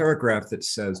 there's a paragraph that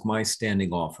says my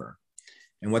standing offer.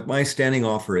 And what my standing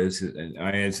offer is, and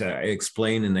as I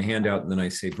explain in the handout, and then I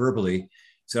say verbally,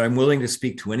 so I'm willing to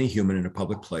speak to any human in a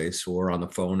public place or on the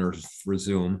phone or for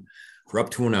Zoom for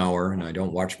up to an hour, and I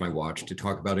don't watch my watch, to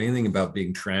talk about anything about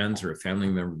being trans or a family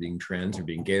member being trans or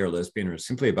being gay or lesbian, or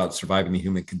simply about surviving the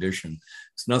human condition.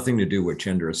 It's nothing to do with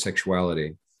gender or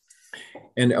sexuality.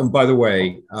 And by the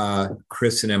way,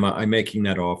 Chris and Emma, I'm making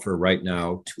that offer right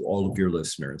now to all of your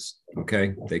listeners.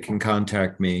 Okay, they can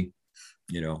contact me.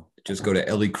 Just go to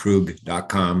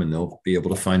elliekrug.com and they'll be able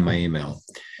to find my email.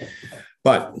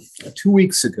 But 2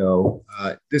 weeks ago,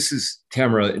 this is,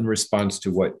 Tamara, in response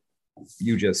to what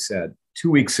you just said. 2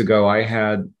 weeks ago, I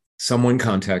had someone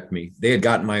contact me. They had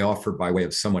gotten my offer by way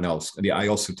of someone else. I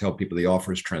also tell people the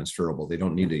offer is transferable. They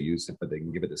don't need to use it, but they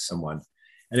can give it to someone.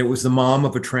 And it was the mom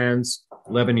of a trans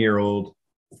 11-year-old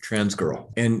trans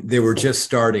girl. And they were just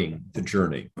starting the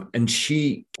journey. And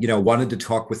she, wanted to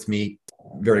talk with me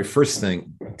very first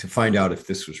thing to find out if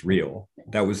this was real.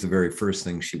 That was the very first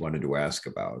thing she wanted to ask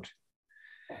about.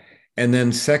 And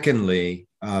then secondly,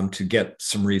 to get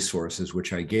some resources,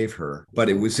 which I gave her. But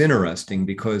it was interesting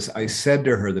because I said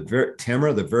to her,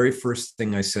 Tamara, the very first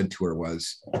thing I said to her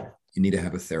was, you need to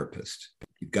have a therapist.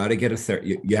 You've got to get a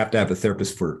therapist. You have to have a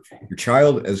therapist for your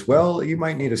child as well. You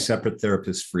might need a separate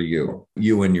therapist for you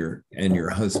and your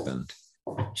husband.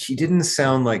 She didn't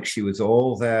sound like she was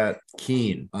all that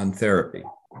keen on therapy.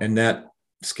 And that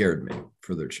scared me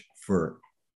for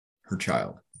her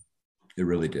child. It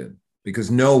really did.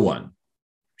 Because no one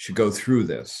should go through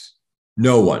this.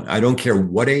 No one. I don't care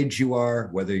what age you are,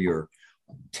 whether you're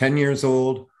 10 years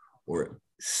old or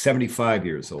 75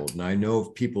 years old. And I know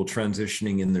of people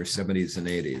transitioning in their 70s and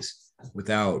 80s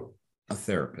without a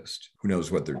therapist who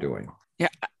knows what they're doing. Yeah,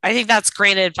 I think that's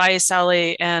great advice,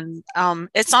 Ellie. And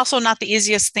it's also not the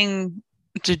easiest thing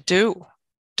to do,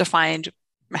 to find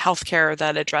healthcare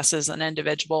that addresses an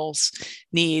individual's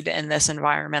need in this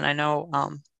environment. I know,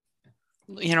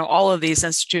 all of these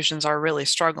institutions are really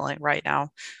struggling right now,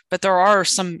 but there are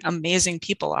some amazing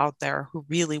people out there who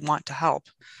really want to help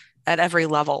at every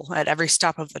level, at every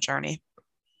step of the journey.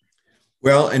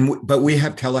 Well, but we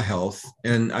have telehealth,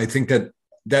 and I think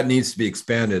that needs to be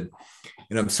expanded.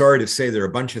 And I'm sorry to say there are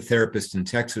a bunch of therapists in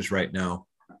Texas right now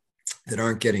that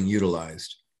aren't getting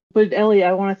utilized. But Ellie,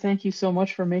 I want to thank you so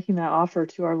much for making that offer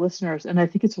to our listeners. And I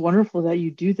think it's wonderful that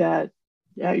you do that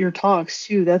at your talks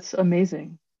too. That's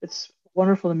amazing. It's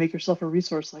wonderful to make yourself a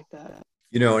resource like that.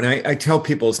 And I tell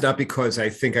people it's not because I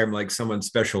think I'm like someone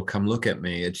special, come look at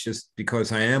me. It's just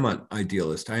because I am an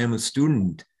idealist. I am a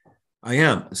student. I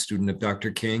am a student of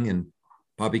Dr. King and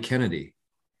Bobby Kennedy.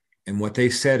 And what they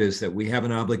said is that we have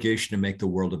an obligation to make the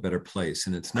world a better place.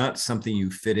 And it's not something you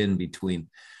fit in between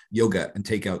yoga and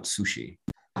take out sushi.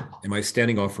 And my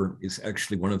standing offer is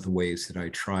actually one of the ways that I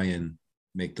try and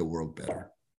make the world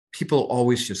better. People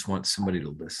always just want somebody to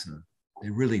listen. They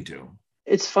really do.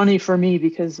 It's funny for me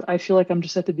because I feel like I'm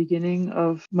just at the beginning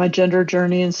of my gender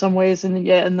journey in some ways. And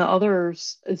yet in the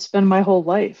others, it's been my whole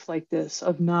life like this,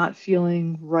 of not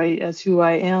feeling right as who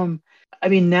I am. I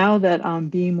mean, now that I'm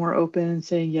being more open and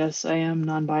saying, yes, I am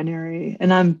non-binary,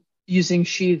 and I'm using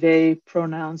she, they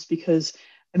pronouns because,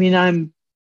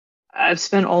 I've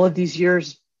spent all of these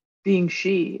years being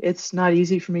she. It's not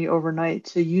easy for me overnight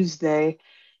to use they.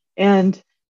 And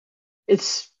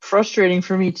it's frustrating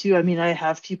for me too. I mean, I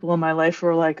have people in my life who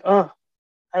are like, oh,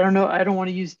 I don't know, I don't want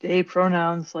to use they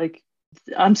pronouns. Like,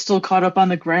 I'm still caught up on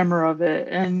the grammar of it.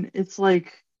 And it's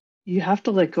like, you have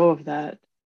to let go of that.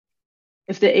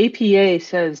 If the APA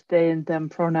says they and them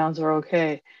pronouns are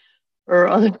okay, or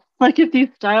other, like if these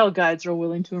style guides are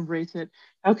willing to embrace it,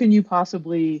 how can you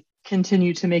possibly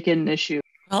continue to make it an issue?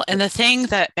 Well, and the thing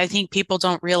that I think people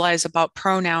don't realize about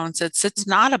pronouns, it's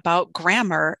not about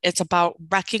grammar. It's about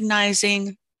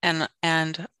recognizing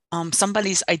and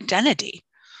somebody's identity,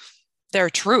 their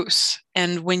truth.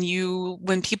 And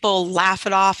when people laugh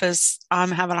it off as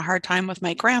I'm having a hard time with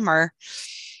my grammar,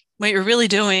 what you're really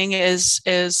doing is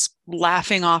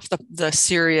laughing off the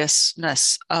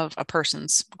seriousness of a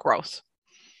person's growth.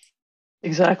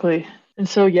 Exactly. And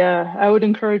so, yeah, I would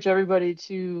encourage everybody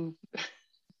to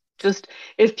just,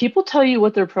 if people tell you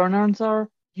what their pronouns are,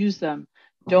 use them.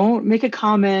 Don't make a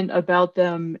comment about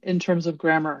them in terms of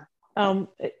grammar.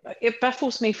 It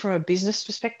baffles me from a business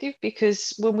perspective,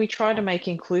 because when we try to make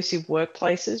inclusive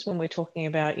workplaces, when we're talking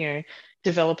about,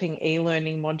 developing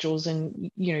e-learning modules, and,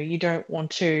 you don't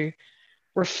want to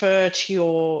refer to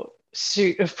your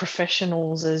suite of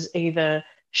professionals as either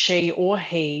she or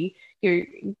he,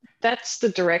 that's the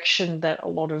direction that a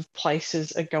lot of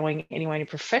places are going anyway in a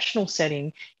professional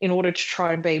setting, in order to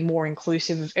try and be more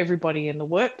inclusive of everybody in the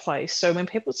workplace. So when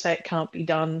people say it can't be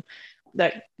done,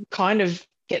 that kind of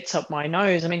gets up my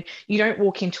nose. I mean, you don't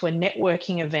walk into a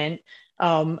networking event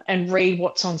and read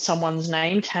what's on someone's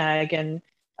name tag and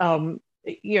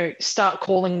start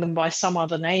calling them by some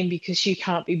other name because you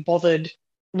can't be bothered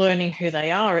learning who they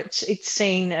are. It's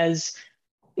seen as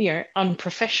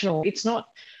unprofessional. It's not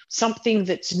something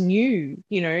that's new,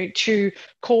 to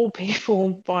call people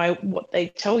by what they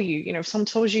tell you. If someone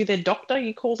tells you they're doctor,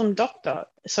 you call them doctor.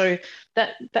 So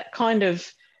that kind of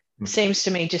seems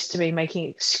to me just to be making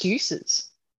excuses.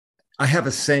 I have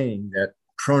a saying that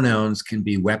pronouns can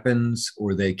be weapons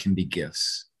or they can be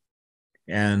gifts.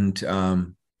 And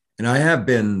I have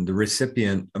been the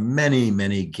recipient of many,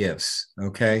 many gifts.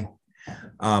 Okay.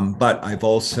 But I've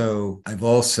also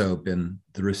been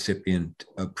the recipient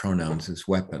of pronouns as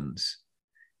weapons.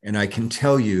 And I can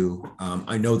tell you,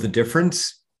 I know the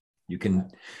difference.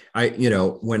 When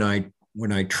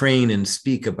I train and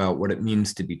speak about what it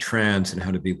means to be trans and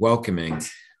how to be welcoming,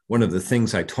 one of the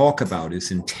things I talk about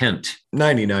is intent.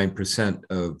 99%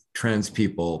 of trans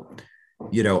people,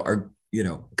 are,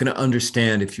 going to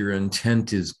understand if your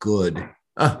intent is good.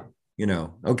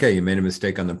 Okay, you made a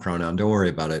mistake on the pronoun. Don't worry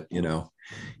about it,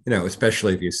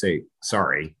 especially if you say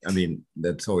sorry. I mean,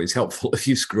 that's always helpful if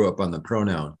you screw up on the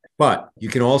pronoun. But you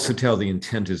can also tell the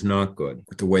intent is not good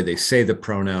with the way they say the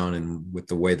pronoun and with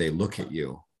the way they look at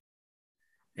you.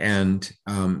 And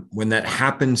when that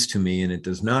happens to me, and it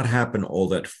does not happen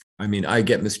I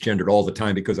get misgendered all the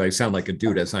time because I sound like a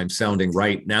dude, as I'm sounding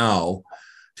right now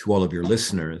to all of your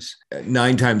listeners.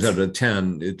 9 times out of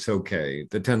 10, it's okay.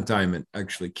 The 10th time, it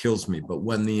actually kills me. But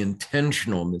when the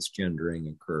intentional misgendering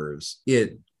occurs,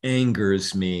 it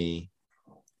angers me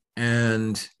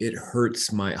and it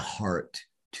hurts my heart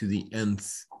to the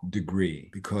nth degree,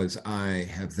 because I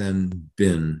have then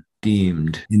been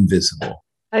deemed invisible.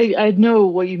 I know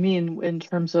what you mean in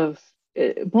terms of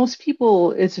most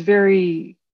people, it's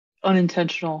very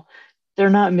unintentional. They're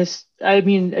not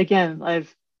again,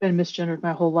 I've been misgendered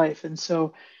my whole life. And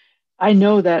so I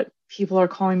know that people are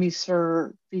calling me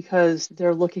sir because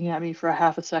they're looking at me for a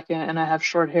half a second and I have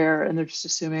short hair and they're just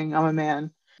assuming I'm a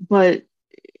man. But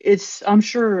it's, I'm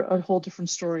sure, a whole different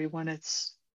story when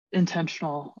it's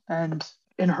intentional and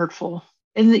hurtful.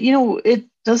 And, it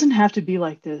doesn't have to be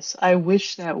like this. I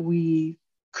wish that we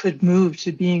could move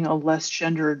to being a less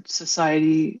gendered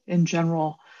society in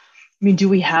general. I mean, do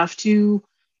we have to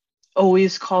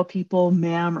always call people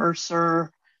ma'am or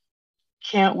sir?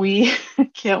 Can't we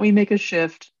make a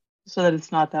shift so that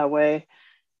it's not that way?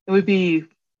 It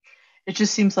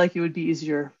just seems like it would be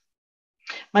easier.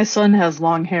 My son has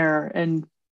long hair and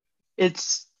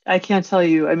I can't tell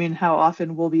you, I mean, how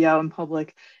often we'll be out in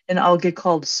public and I'll get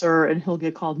called sir and he'll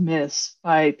get called miss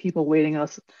by people waiting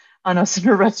on us in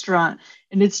a restaurant.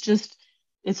 And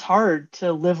it's hard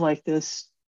to live like this,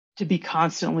 to be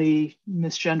constantly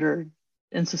misgendered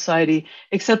in society,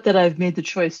 except that I've made the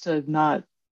choice to not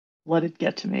let it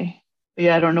get to me. But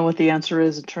yeah, I don't know what the answer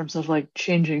is in terms of like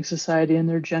changing society and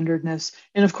their genderedness.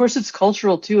 And of course, it's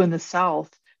cultural too. In the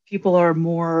South, people are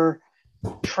more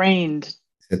trained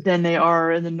than they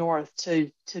are in the North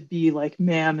to be like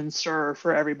ma'am and sir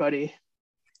for everybody.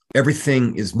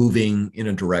 Everything is moving in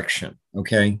a direction,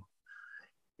 okay?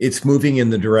 It's moving in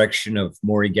the direction of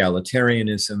more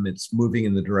egalitarianism. It's moving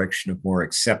in the direction of more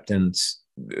acceptance.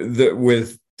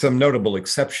 With some notable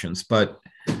exceptions, but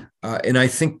and I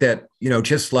think that,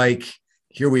 just like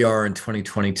here we are in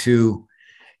 2022,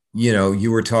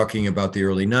 you were talking about the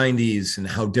early 90s and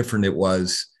how different it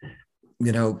was.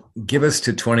 Give us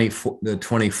to the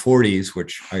 2040s,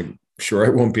 which I'm sure I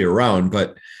won't be around,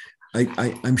 but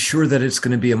I'm sure that it's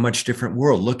going to be a much different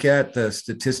world. Look at the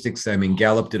statistics. I mean,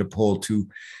 Gallup did a poll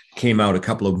came out a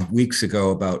couple of weeks ago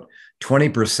about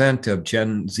 20% of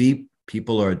Gen Z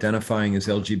people are identifying as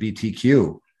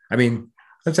LGBTQ. I mean,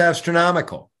 that's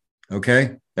astronomical.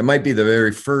 Okay. That might be the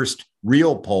very first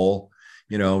real poll,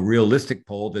 realistic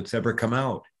poll that's ever come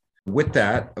out. With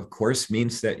that, of course,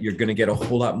 means that you're going to get a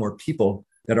whole lot more people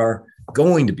that are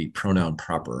going to be pronoun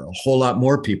proper, a whole lot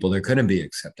more people they're going to be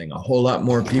accepting, a whole lot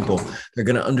more people they're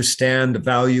going to understand the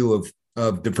value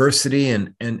of diversity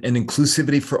and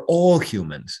inclusivity for all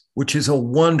humans, which is a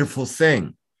wonderful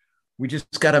thing. We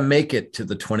just got to make it to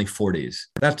the 2040s.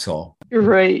 That's all. You're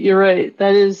right.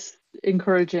 That is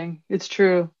encouraging. It's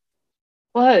true.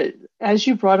 But as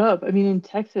you brought up, I mean, in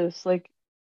Texas, like,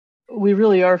 we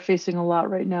really are facing a lot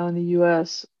right now in the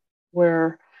US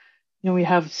where, we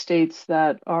have states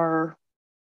that are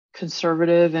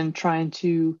conservative and trying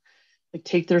to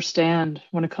take their stand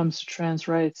when it comes to trans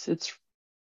rights. It's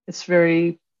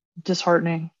very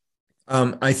disheartening.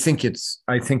 I think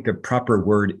the proper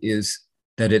word is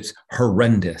that it's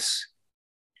horrendous.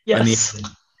 Yes.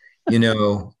 I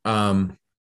mean,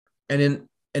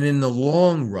 and in the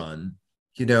long run,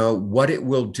 what it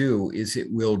will do is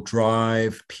it will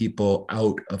drive people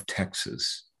out of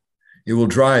Texas. It will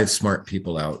drive smart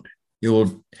people out. It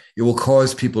will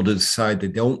cause people to decide they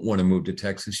don't want to move to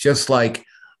Texas, just like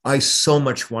I so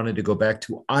much wanted to go back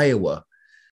to Iowa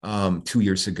 2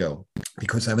 years ago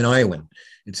because I'm an Iowan.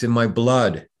 It's in my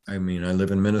blood. I mean, I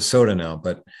live in Minnesota now,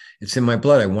 but it's in my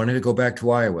blood. I wanted to go back to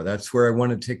Iowa. That's where I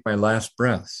wanted to take my last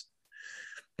breaths.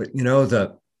 But,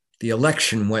 the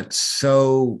election went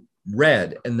so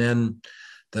red. And then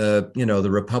the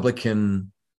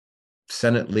Republican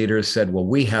Senate leaders said, well,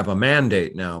 we have a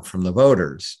mandate now from the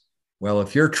voters. Well,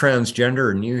 if you're transgender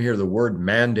and you hear the word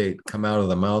mandate come out of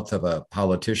the mouth of a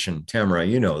politician, Tamara,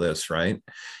 you know this, right?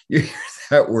 You hear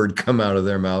that word come out of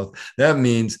their mouth. That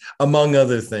means, among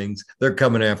other things, they're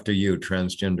coming after you,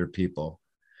 transgender people.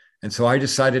 And so I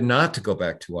decided not to go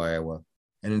back to Iowa.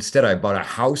 And instead, I bought a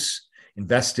house,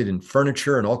 invested in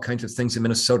furniture and all kinds of things in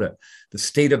Minnesota. The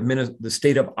state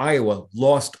of Iowa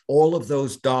lost all of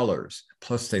those dollars.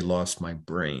 Plus, they lost my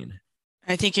brain.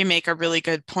 I think you make a really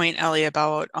good point, Ellie,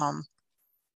 about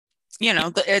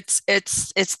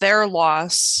it's their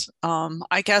loss.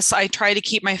 I guess I try to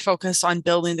keep my focus on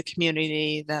building the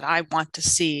community that I want to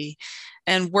see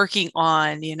and working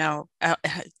on,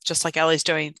 just like Ellie's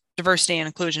doing, diversity and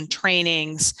inclusion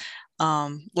trainings.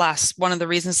 One of the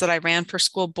reasons that I ran for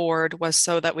school board was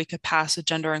so that we could pass a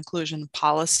gender inclusion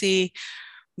policy,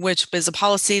 which is a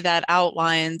policy that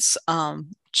outlines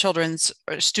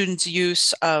students'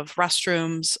 use of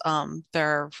restrooms,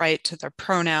 their right to their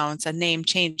pronouns and name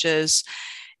changes.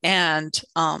 And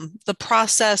the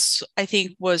process, I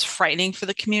think, was frightening for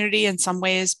the community in some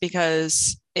ways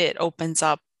because it opens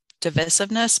up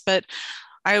divisiveness. But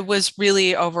I was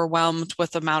really overwhelmed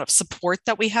with the amount of support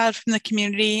that we had from the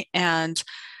community. And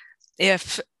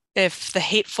if the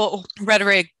hateful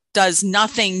rhetoric does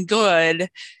nothing good,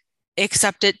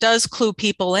 except it does clue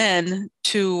people in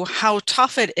to how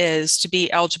tough it is to be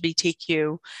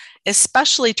LGBTQ,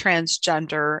 especially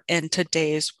transgender in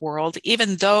today's world,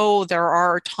 even though there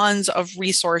are tons of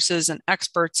resources and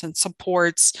experts and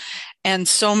supports and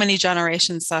so many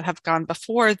generations that have gone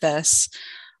before this.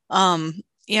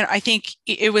 I think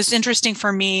it was interesting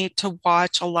for me to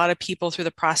watch a lot of people through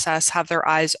the process have their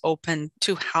eyes open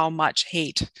to how much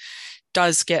hate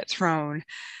does get thrown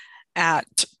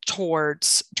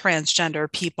towards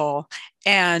transgender people.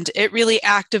 And it really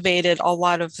activated a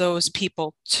lot of those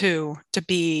people to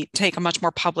take a much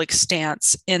more public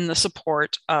stance in the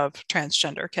support of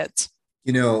transgender kids.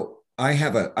 I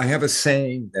have a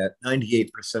saying that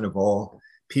 98% of all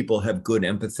people have good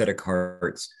empathetic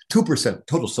hearts, 2%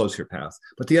 total sociopath,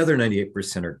 but the other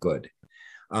 98% are good.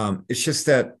 It's just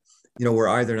that we're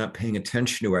either not paying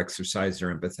attention to exercise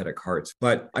their empathetic hearts.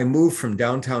 But I moved from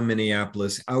downtown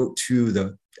Minneapolis out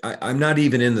to I'm not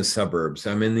even in the suburbs.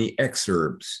 I'm in the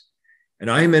exurbs. And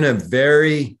I'm in a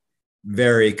very,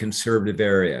 very conservative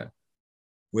area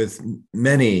with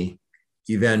many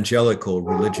evangelical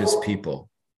religious people.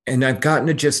 And I've gotten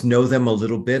to just know them a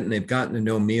little bit, and they've gotten to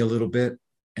know me a little bit.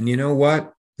 And you know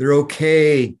what? They're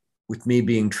okay with me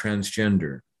being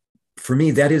transgender. For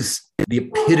me, that is the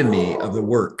epitome of the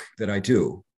work that I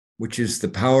do, which is the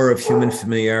power of human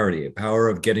familiarity, a power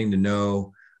of getting to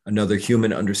know another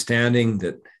human, understanding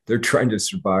that They're trying to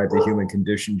survive the human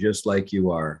condition just like you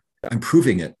are. I'm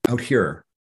proving it out here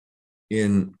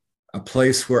in a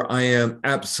place where I am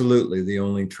absolutely the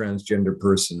only transgender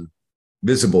person,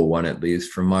 visible one at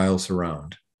least, for miles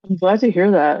around. I'm glad to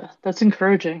hear that. That's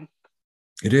encouraging.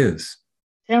 It is.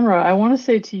 Tamara, I want to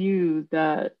say to you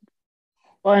that,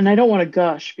 well, and I don't want to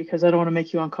gush because I don't want to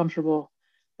make you uncomfortable,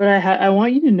 but I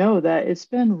want you to know that it's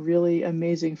been really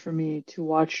amazing for me to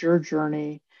watch your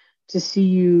journey, to see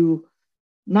you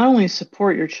not only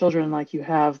support your children like you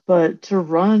have, but to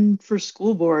run for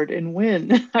school board and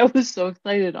win. I was so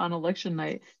excited on election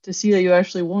night to see that you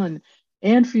actually won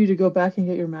and for you to go back and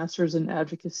get your master's in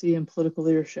advocacy and political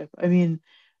leadership. I mean,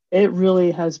 it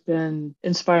really has been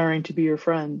inspiring to be your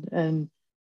friend. And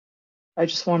I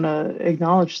just want to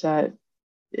acknowledge that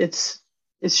it's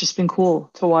just been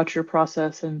cool to watch your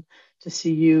process and to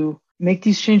see you make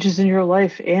these changes in your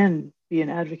life and be an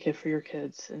advocate for your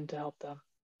kids and to help them.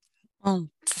 Well,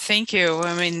 thank you.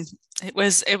 I mean, it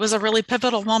was a really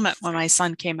pivotal moment when my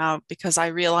son came out, because I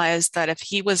realized that if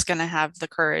he was going to have the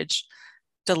courage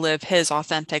to live his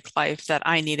authentic life, that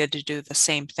I needed to do the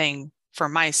same thing for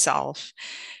myself.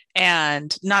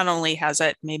 And not only has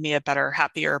it made me a better,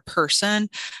 happier person,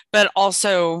 but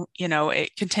also,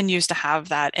 it continues to have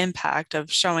that impact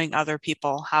of showing other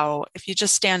people how if you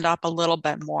just stand up a little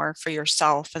bit more for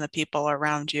yourself and the people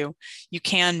around you, you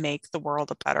can make the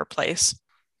world a better place.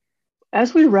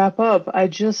 As we wrap up, I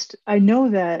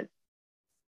know that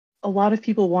a lot of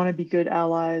people want to be good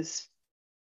allies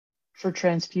for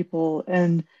trans people,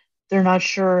 and they're not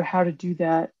sure how to do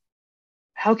that.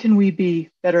 How can we be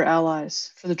better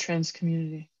allies for the trans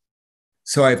community?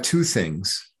 So I have two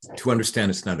things to understand.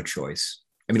 It's not a choice.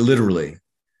 I mean, literally,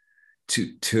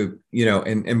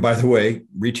 and by the way,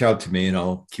 reach out to me and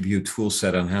I'll give you a tool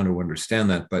set on how to understand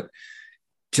that. But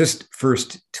just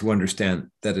first to understand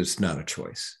that it's not a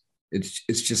choice.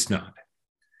 It's just not.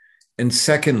 And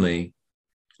secondly,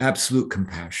 absolute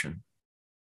compassion.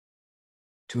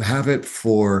 To have it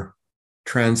for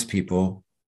trans people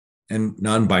and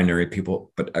non-binary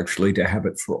people, but actually to have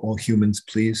it for all humans,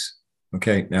 please.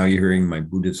 Okay, now you're hearing my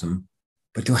Buddhism.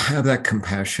 But to have that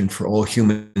compassion for all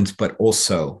humans, but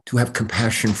also to have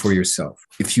compassion for yourself.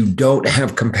 If you don't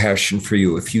have compassion for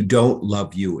you, if you don't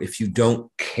love you, if you don't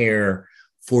care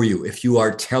for you, if you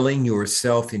are telling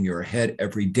yourself in your head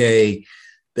every day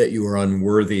that you are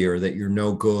unworthy or that you're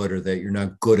no good or that you're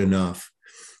not good enough,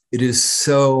 it is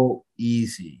so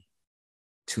easy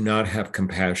to not have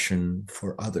compassion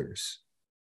for others.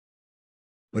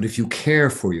 But if you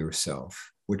care for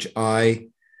yourself, which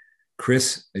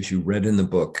Chris, as you read in the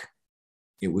book,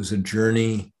 it was a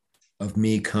journey of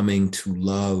me coming to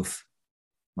love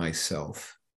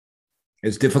myself.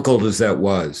 As difficult as that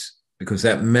was, because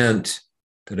that meant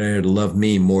that I had to love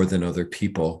me more than other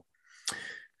people.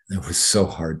 That was so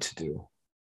hard to do.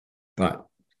 But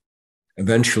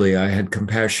eventually I had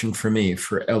compassion for me,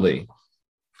 for Ellie.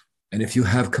 And if you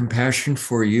have compassion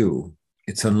for you,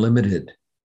 it's unlimited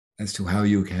as to how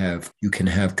you can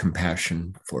have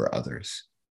compassion for others.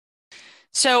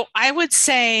 So I would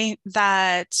say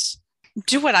that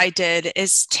do what I did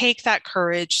is take that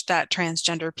courage that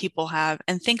transgender people have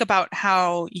and think about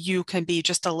how you can be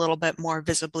just a little bit more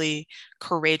visibly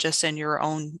courageous in your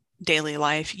own daily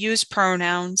life. Use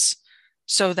pronouns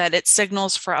so that it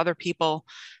signals for other people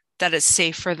that it's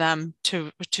safe for them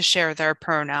to share their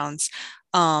pronouns.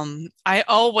 I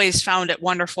always found it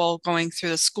wonderful going through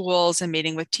the schools and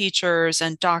meeting with teachers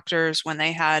and doctors when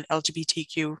they had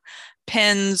LGBTQ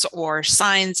pins or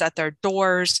signs at their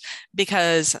doors,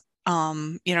 because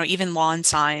even lawn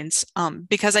signs,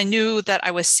 because I knew that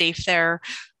I was safe there.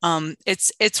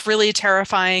 It's really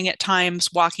terrifying at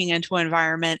times walking into an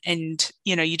environment and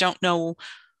you don't know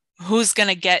who's going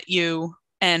to get you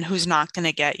and who's not going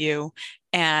to get you,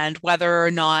 and whether or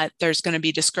not there's going to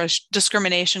be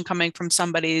discrimination coming from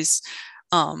somebody's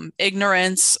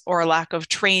ignorance or lack of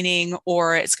training,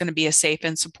 or it's going to be a safe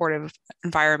and supportive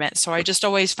environment. So I just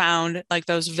always found like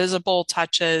those visible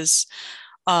touches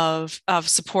of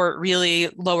support really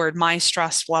lowered my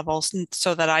stress levels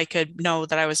so that I could know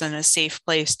that I was in a safe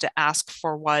place to ask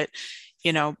for what,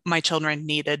 my children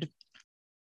needed.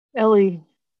 Ellie,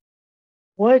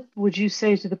 what would you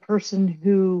say to the person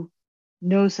who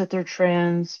knows that they're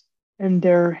trans and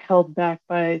they're held back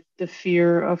by the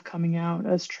fear of coming out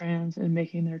as trans and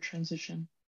making their transition?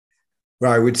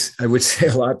 Well, I would say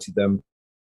a lot to them.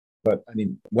 But I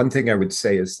mean, one thing I would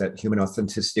say is that human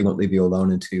authenticity won't leave you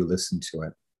alone until you listen to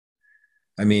it.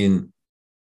 I mean,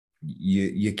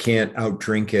 you can't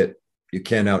outdrink it. You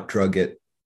can't outdrug it.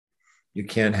 You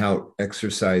can't out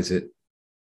exercise it.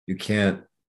 You can't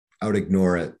out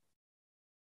ignore it.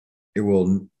 It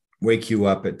will wake you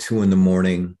up at 2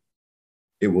 a.m.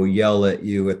 It will yell at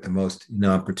you at the most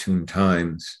inopportune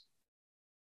times,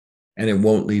 and it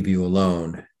won't leave you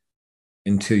alone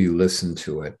until you listen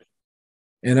to it.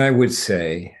 And I would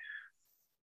say,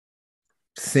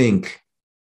 think,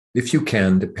 if you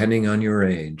can, depending on your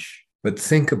age, but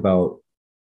think about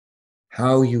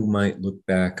how you might look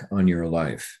back on your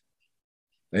life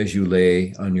as you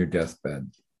lay on your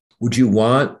deathbed. Would you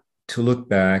want to look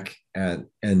back at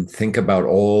and think about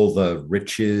all the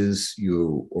riches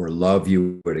you or love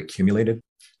you had accumulated?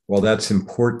 Well, that's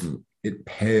important. It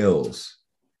pales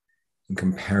in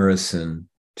comparison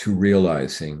to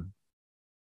realizing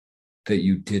that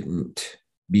you didn't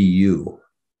be you,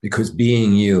 because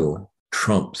being you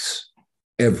trumps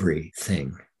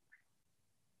everything.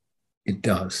 It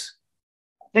does.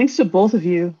 Thanks to both of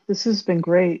you. This has been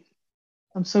great.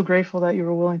 I'm so grateful that you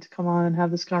were willing to come on and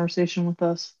have this conversation with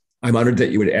us. I'm honored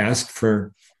that you would ask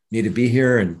for me to be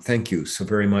here, and thank you so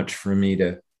very much for me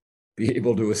to be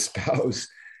able to espouse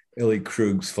Ellie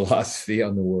Krug's philosophy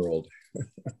on the world.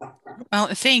 Well,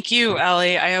 thank you,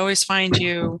 Ellie. I always find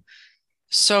you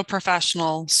so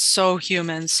professional, so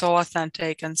human, so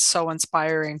authentic, and so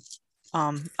inspiring.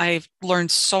 I've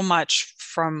learned so much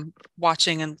from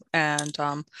watching and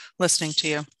listening to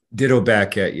you. Ditto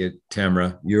back at you,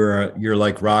 Tamara. You're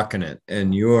like rocking it,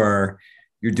 and you're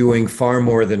doing far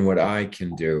more than what I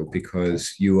can do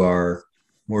because you are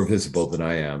more visible than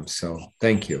I am. So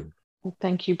thank you.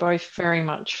 Thank you both very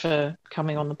much for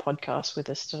coming on the podcast with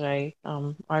us today.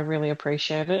 I really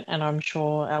appreciate it, and I'm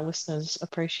sure our listeners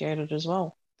appreciate it as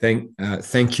well.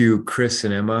 Thank you, Chris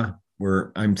and Emma.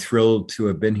 I'm thrilled to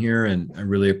have been here, and I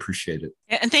really appreciate it.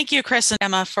 And thank you, Chris and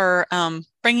Emma, for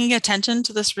bringing attention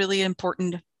to this really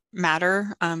important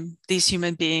matter. These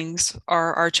human beings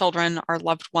are our children, our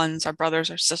loved ones, our brothers,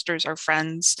 our sisters, our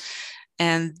friends,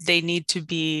 and they need to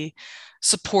be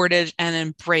supported and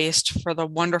embraced for the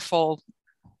wonderful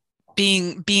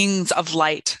beings of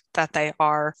light that they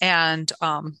are. And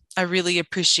I really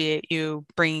appreciate you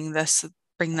bring this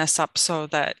up so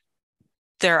that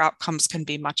their outcomes can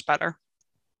be much better.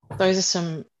 Those are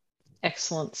some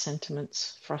excellent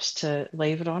sentiments for us to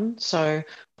leave it on. So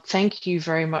thank you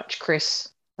very much, Chris,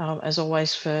 as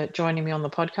always, for joining me on the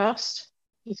podcast.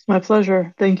 It's my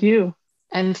pleasure. Thank you.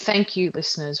 And thank you,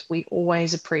 listeners. We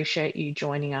always appreciate you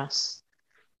joining us.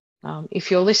 If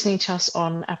you're listening to us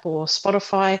on Apple or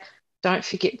Spotify, don't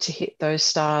forget to hit those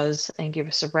stars and give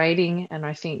us a rating. And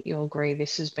I think you'll agree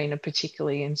this has been a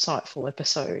particularly insightful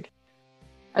episode.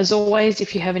 As always,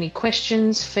 if you have any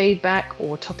questions, feedback,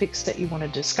 or topics that you want to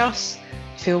discuss,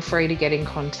 feel free to get in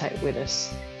contact with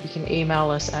us. You can email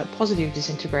us at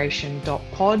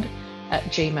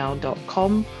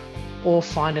positivedisintegration.pod@gmail.com or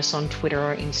find us on Twitter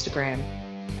or Instagram.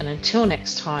 And until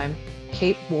next time,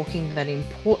 keep walking that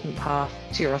important path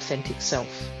to your authentic self.